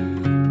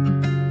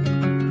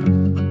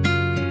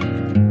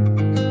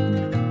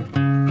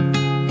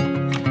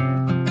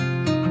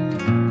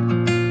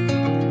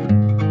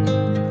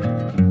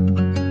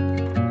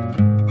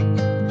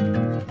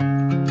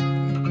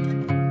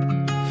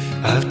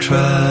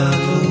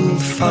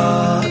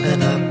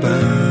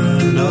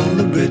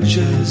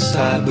 bridges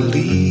I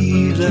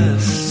believed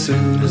as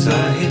soon as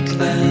I hit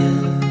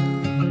land.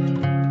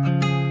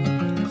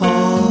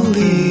 All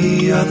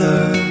the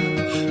other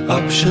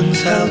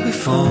options held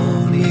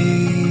before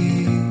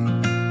me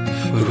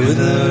would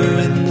wither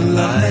in the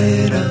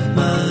light of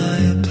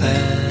my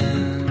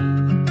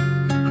plan.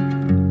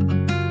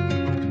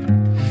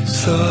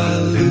 So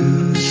I'll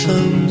lose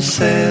some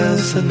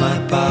sails and my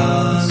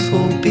boss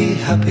won't be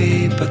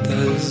happy, but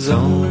there's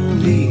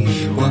only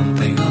one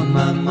thing on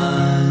my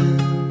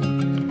mind.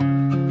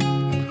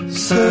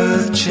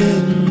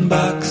 Searching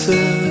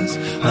boxes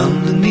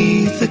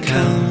underneath the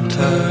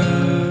counter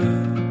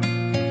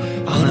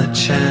on a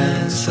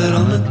chance that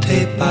on the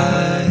tape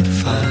I'd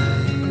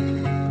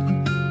find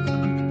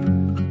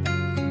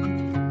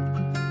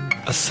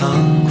a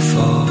song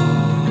for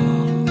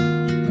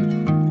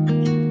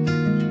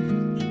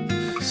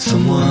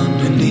someone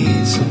who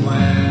needs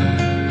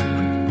somewhere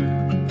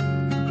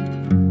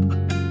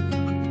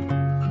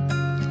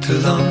to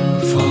long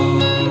for.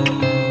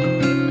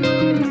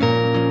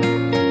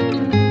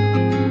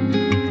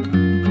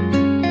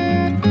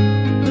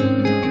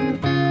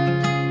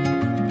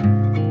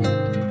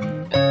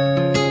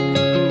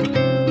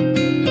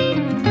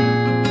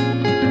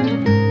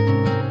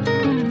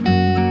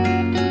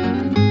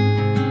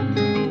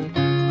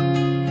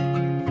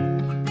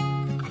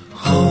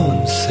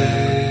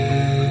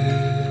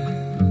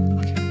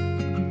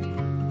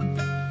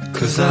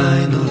 Cause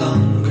I no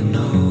longer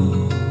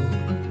know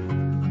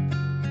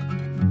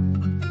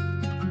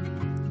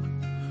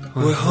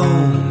where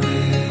home is.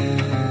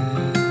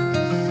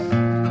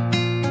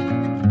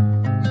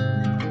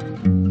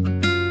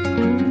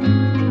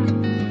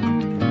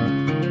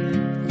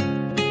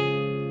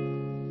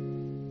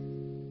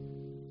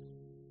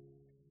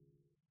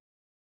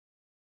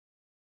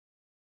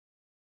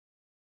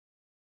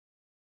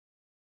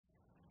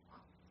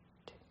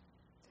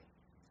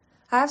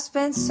 I've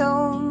spent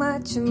so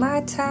much of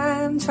my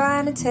time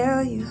trying to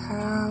tell you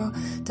how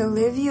to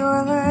live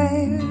your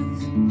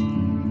life.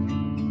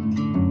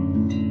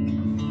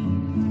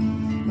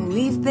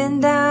 We've been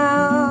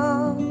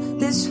down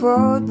this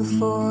road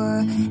before,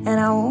 and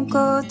I won't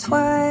go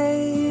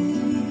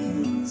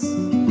twice.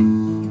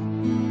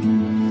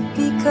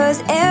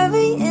 Because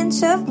every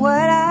inch of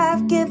what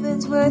I've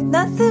given's worth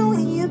nothing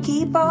when you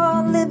keep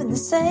on living the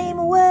same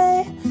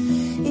way.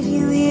 If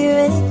you hear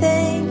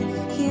anything,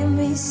 hear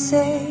me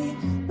say,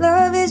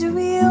 love is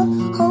real,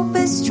 hope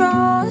is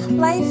strong,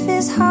 life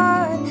is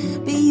hard,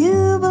 but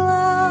you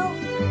belong,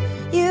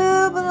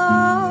 you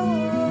belong.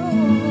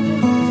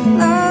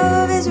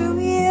 Love is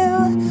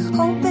real,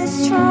 hope is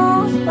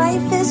strong,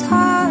 life is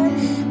hard,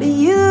 but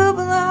you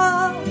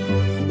belong,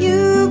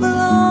 you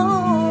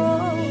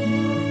belong.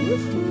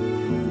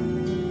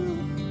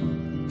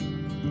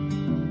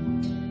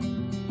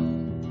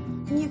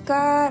 And you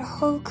got a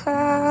whole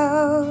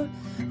crowd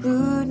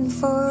rooting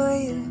for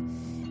you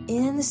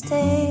in the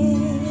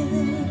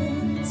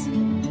stands.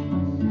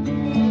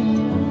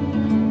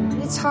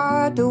 It's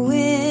hard to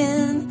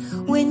win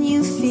when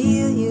you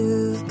feel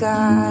you've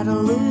got a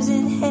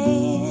losing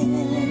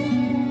hand.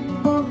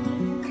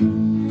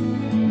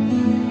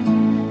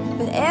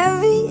 But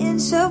every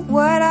inch of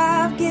what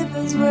I've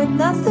given's worth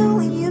nothing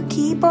when you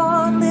keep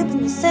on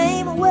living the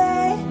same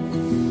way.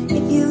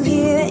 If you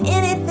hear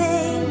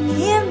anything,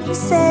 hear me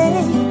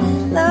say,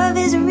 love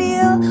is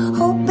real,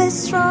 hope is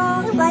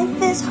strong, life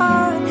is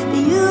hard, but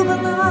you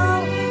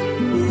belong,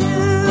 you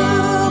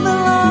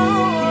belong.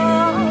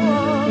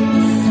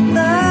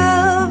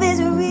 Love is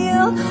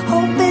real,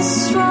 hope is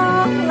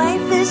strong,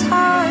 life is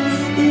hard,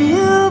 but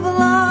you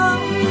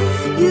belong,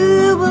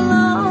 you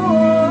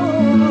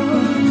belong.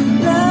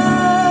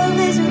 Love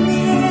is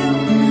real,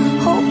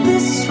 hope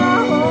is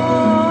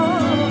strong,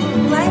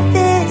 life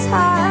is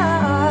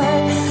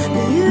hard,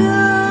 but you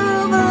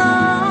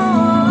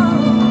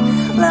belong.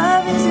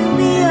 Love is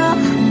real,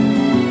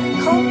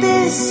 hope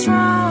is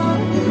strong,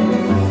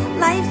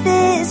 life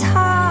is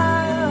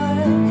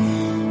hard,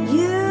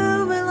 you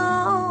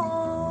belong,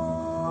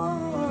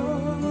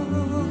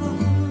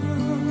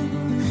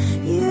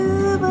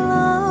 you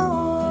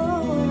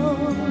belong,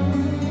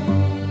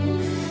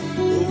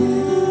 you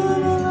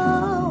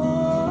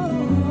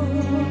belong,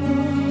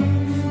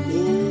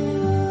 you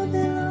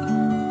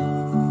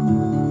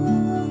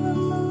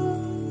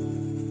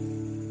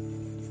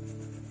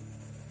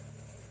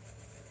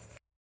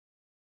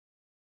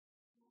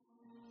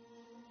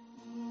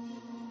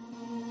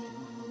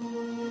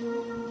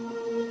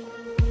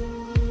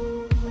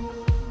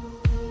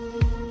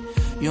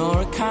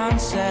You're a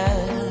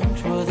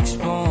concept worth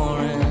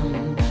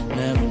exploring,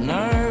 never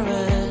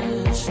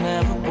nervous,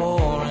 never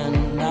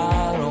boring.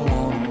 I don't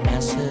wanna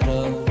mess it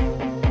up.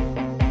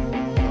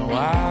 No,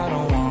 I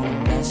don't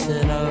wanna mess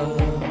it up.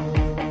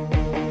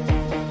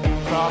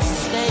 Cross the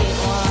state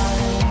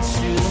lines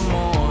through the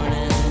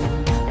morning,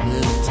 a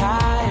little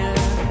tired,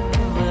 a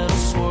little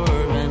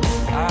swerving.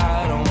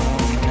 I don't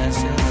wanna mess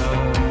it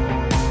up.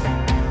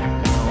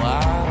 No,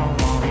 I don't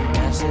wanna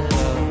mess it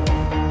up.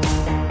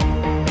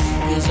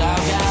 'Cause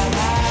I've got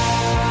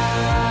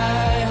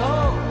high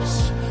hopes.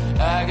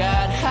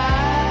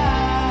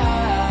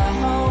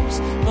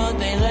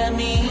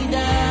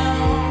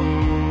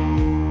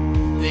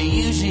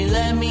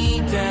 let me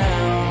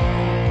down.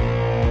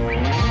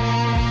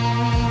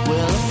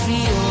 Well, I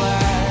feel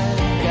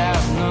like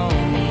I've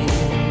known you,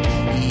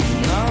 even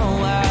though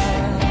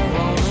I've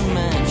only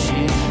met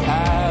you.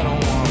 I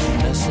don't wanna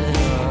mess it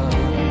up.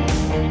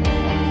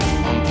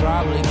 I'm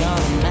probably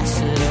gonna mess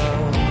it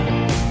up.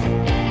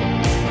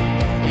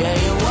 Yeah,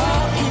 you're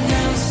walking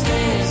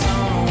downstairs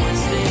on a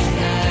Wednesday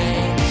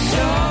night.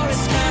 Sure,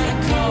 it's kinda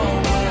cold,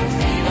 but I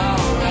feel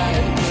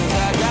alright. 'Cause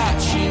I got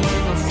you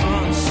in the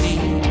front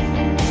seat,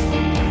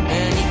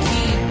 and you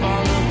keep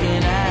on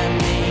looking at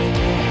me.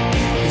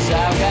 'Cause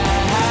I've got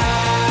high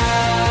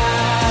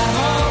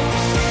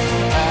hopes,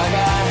 I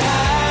got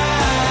high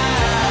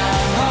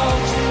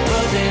hopes,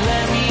 but they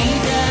let me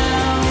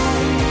down.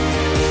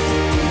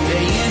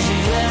 They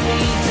usually let me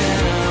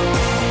down.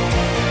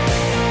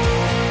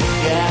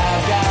 Yeah,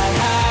 I've got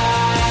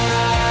high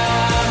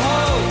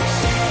hopes,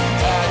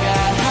 I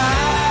got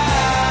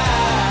high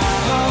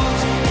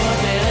hopes, but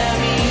they let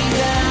me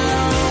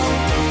down.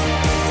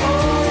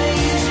 Oh, they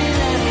usually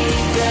let me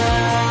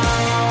down.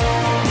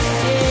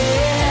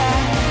 Yeah,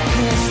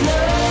 'cause love,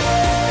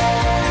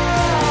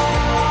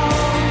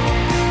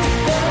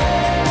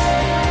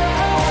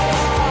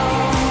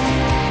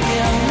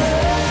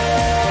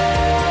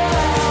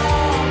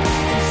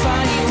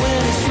 find you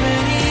when it's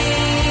ready.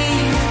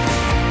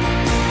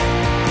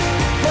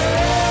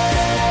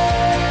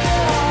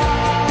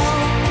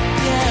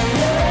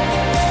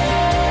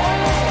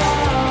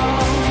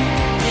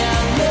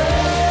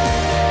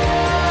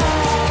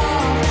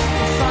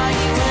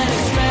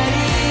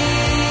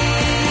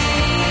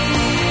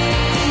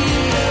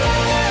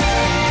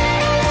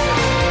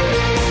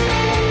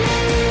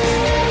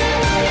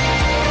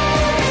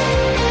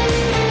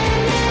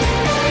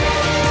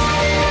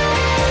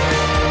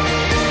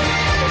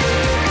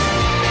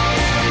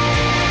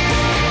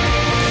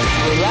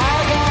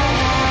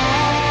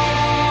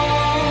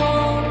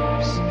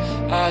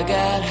 I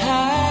got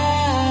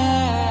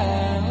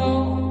high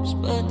hopes,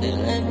 but they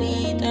let me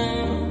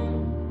down.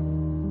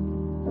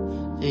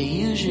 They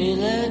usually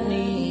let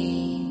me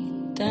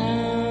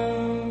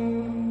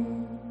down.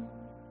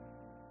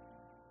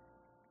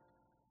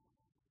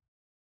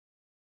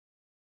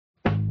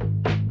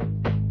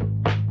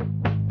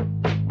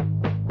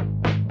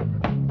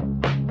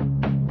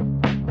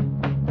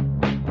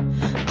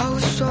 I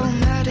was so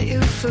mad at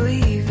you for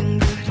leaving,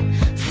 but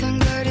thank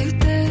God you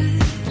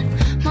did.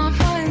 My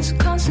mind's a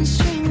constant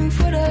stream of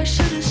what I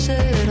should have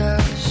said. I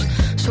was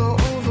so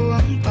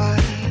overwhelmed by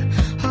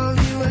all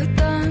you had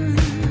done,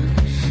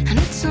 and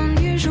it's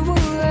unusual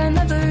I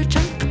never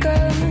jumped the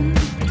gun.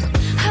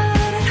 I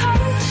let it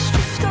all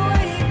drift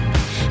away.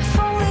 If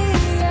only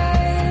I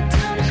had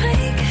time to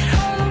make it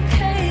all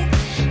okay.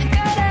 And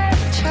God, I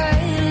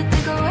tried to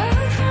go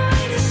out for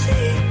me to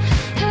see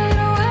that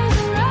it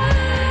wasn't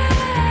right.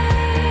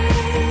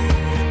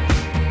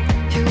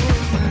 You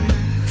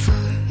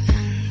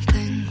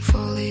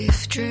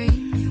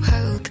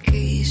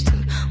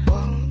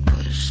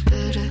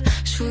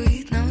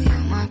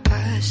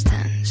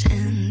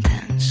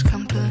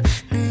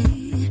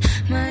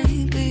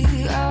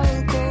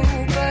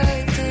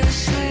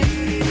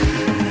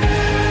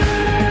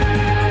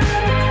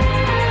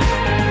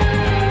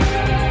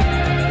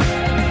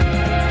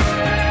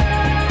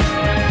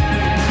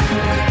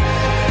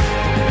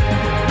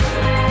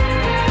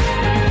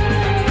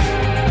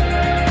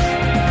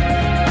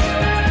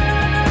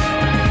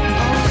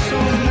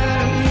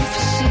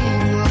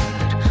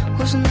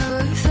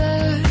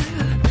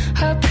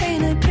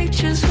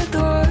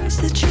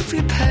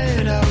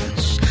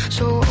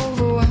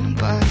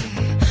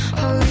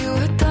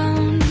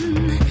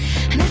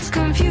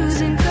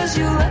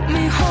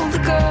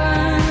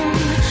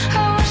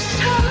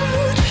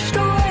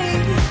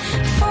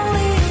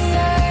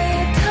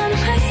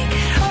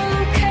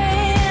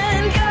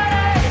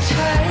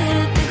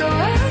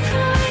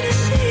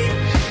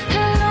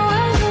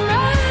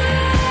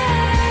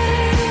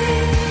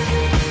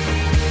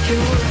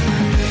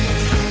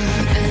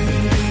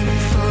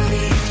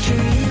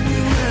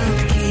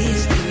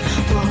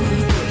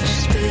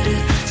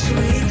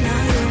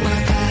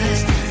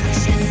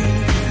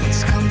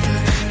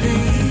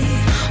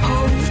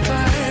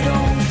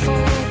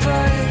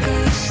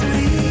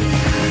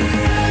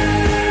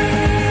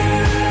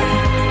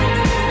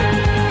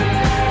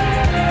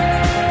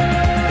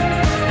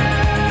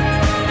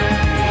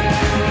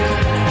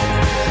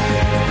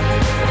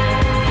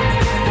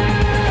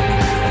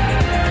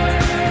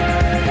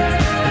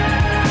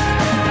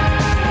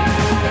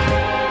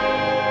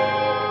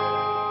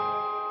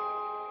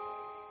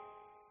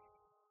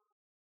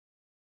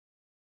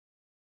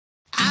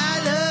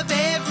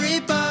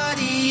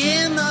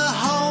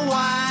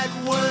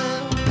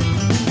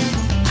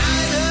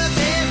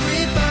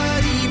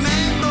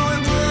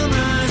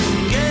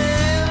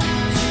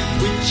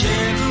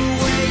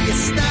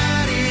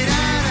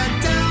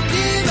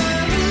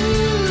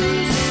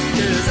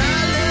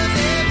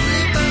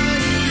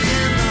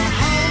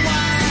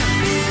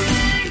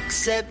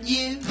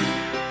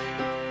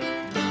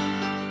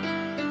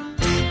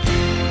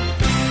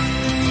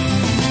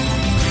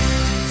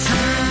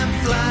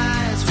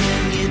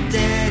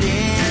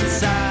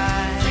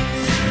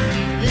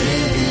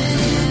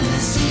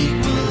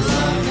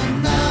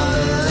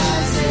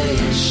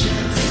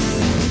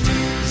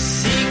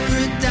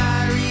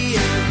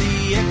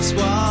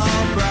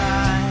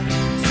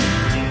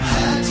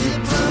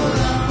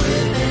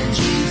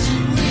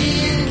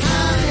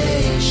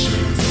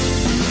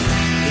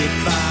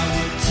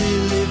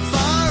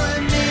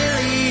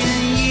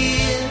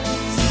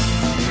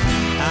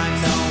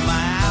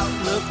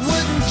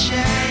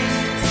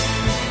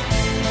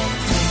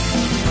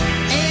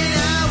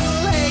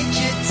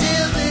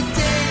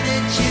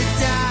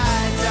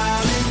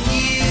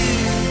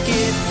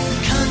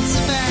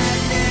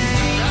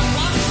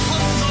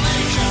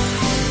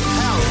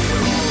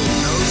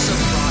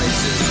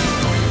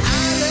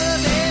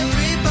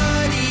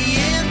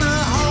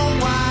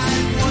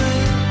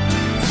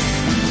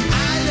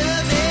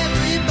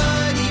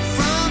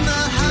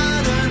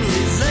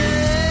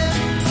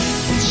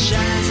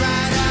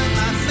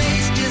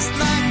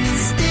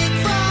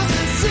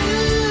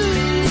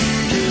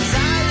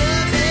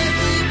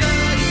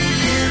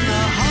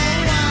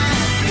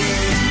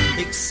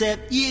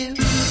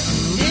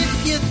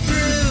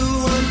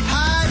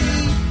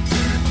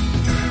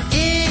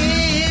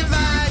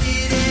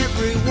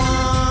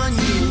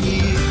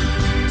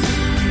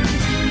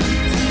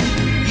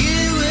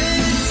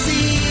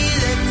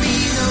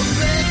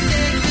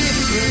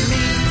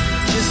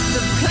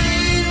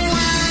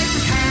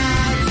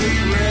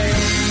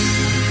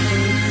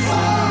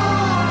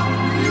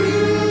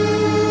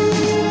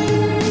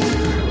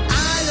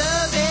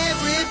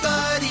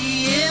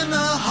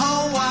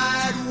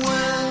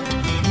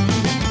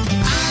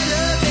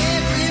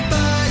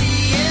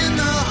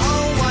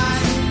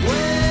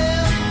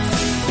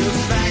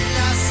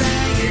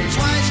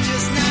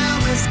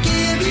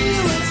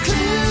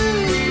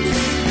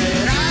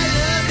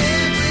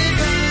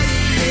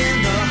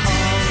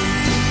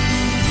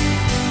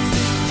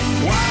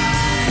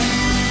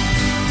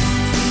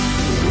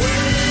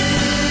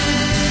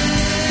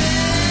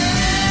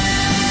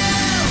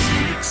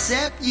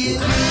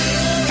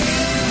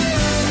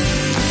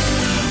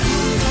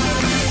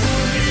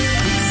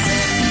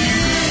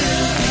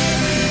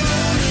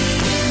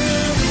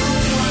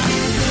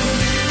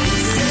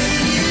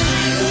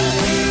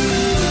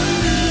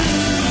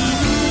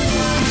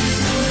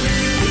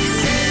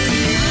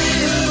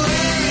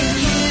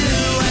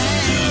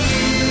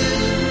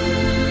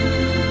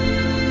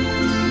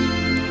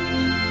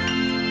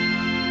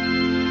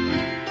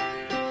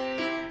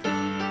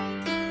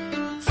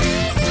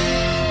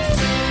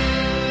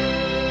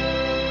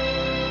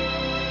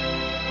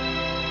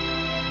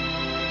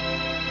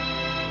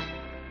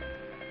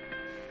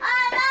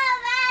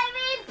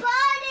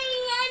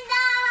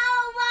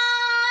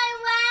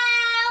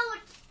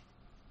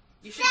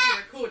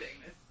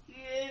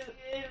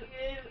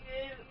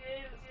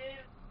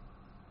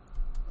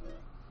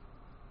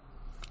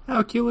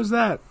How cute was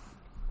that?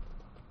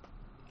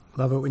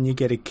 Love it when you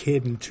get a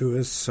kid into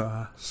a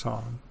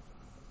song.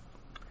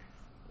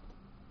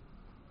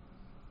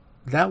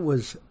 That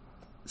was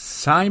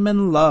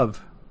Simon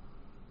Love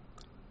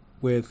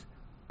with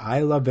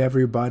I Love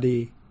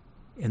Everybody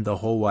in the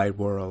Whole Wide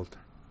World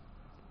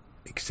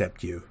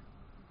Except You.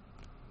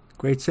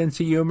 Great sense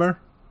of humor.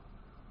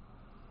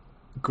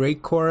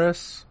 Great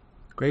chorus.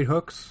 Great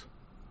hooks.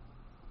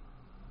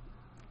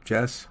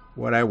 Just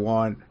what I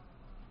want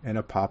in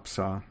a pop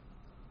song.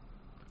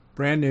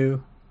 Brand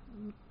new.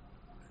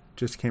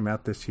 Just came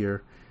out this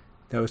year.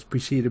 That was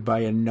preceded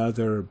by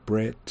another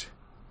Brit.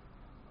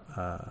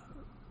 A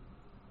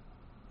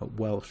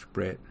Welsh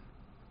Brit.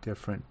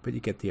 Different, but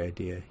you get the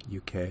idea.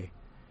 UK.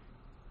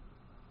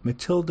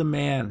 Matilda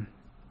Mann.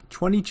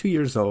 22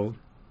 years old.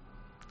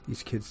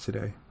 These kids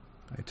today,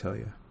 I tell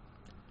you.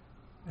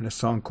 And a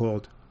song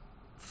called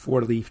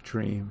Four Leaf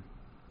Dream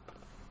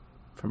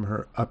from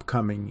her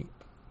upcoming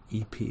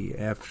EP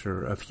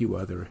after a few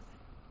other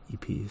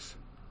EPs.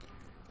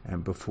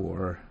 And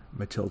before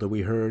Matilda,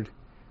 we heard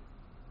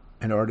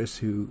an artist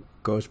who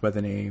goes by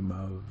the name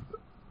of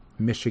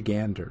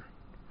Michigander,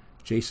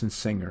 Jason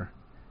Singer,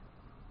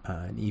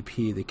 an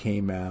EP that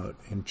came out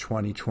in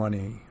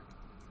 2020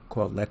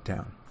 called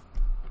Letdown.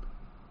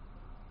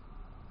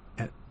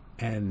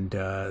 And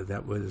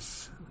that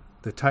was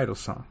the title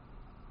song.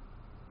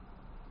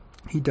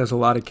 He does a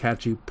lot of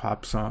catchy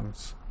pop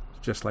songs,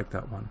 just like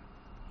that one.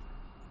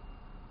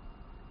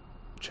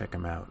 Check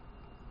him out.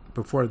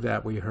 Before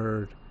that, we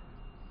heard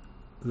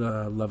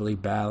the lovely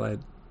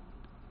ballad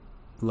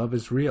Love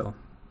is Real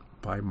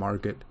by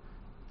Margaret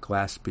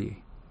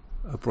Glaspy,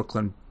 a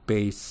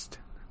Brooklyn-based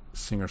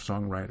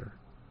singer-songwriter.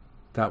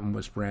 That one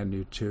was brand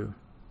new too.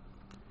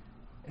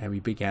 And we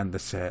began the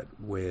set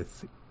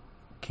with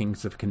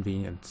Kings of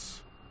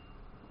Convenience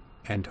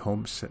and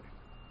Homesick,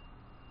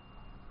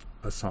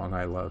 a song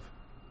I love.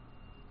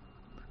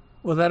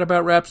 Well, that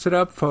about wraps it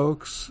up,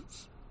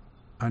 folks.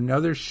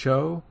 Another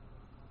show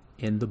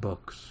in the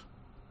books.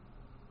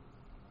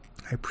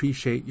 I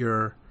appreciate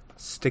your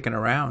sticking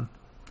around,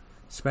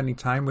 spending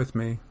time with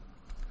me.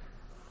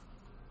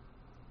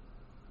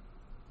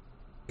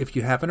 If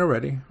you haven't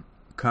already,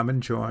 come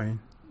and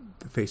join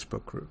the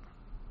Facebook group.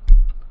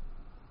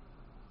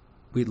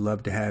 We'd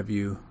love to have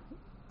you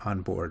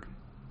on board.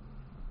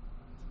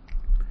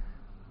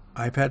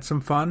 I've had some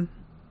fun.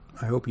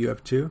 I hope you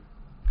have too.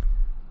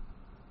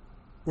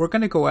 We're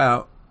going to go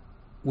out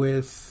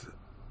with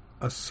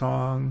a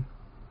song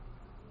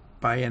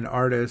by an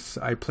artist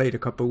I played a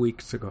couple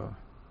weeks ago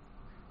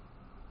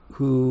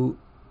who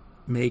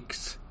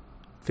makes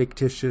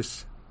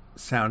fictitious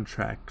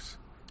soundtracks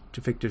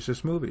to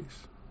fictitious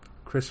movies,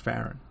 Chris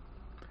Farren.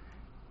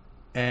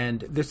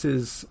 And this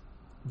is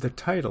the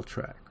title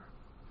track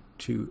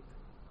to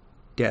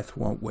Death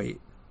Won't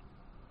Wait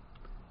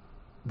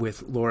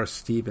with Laura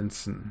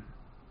Stevenson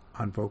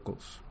on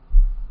vocals.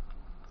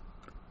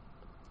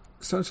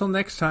 So until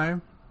next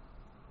time,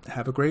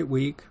 have a great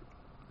week.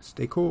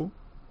 Stay cool.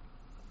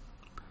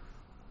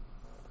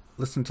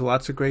 Listen to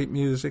lots of great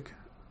music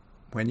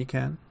when you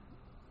can.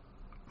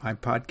 My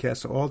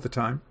podcast all the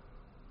time.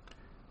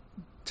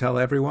 Tell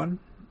everyone,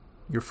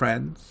 your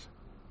friends,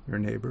 your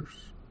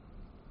neighbors.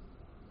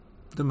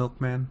 The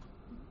milkman.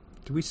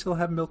 Do we still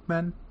have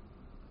milkmen?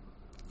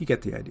 You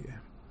get the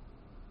idea.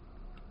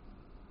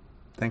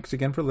 Thanks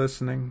again for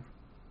listening.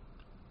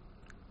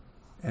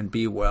 And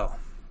be well.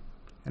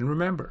 And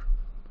remember,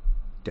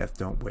 death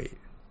don't wait.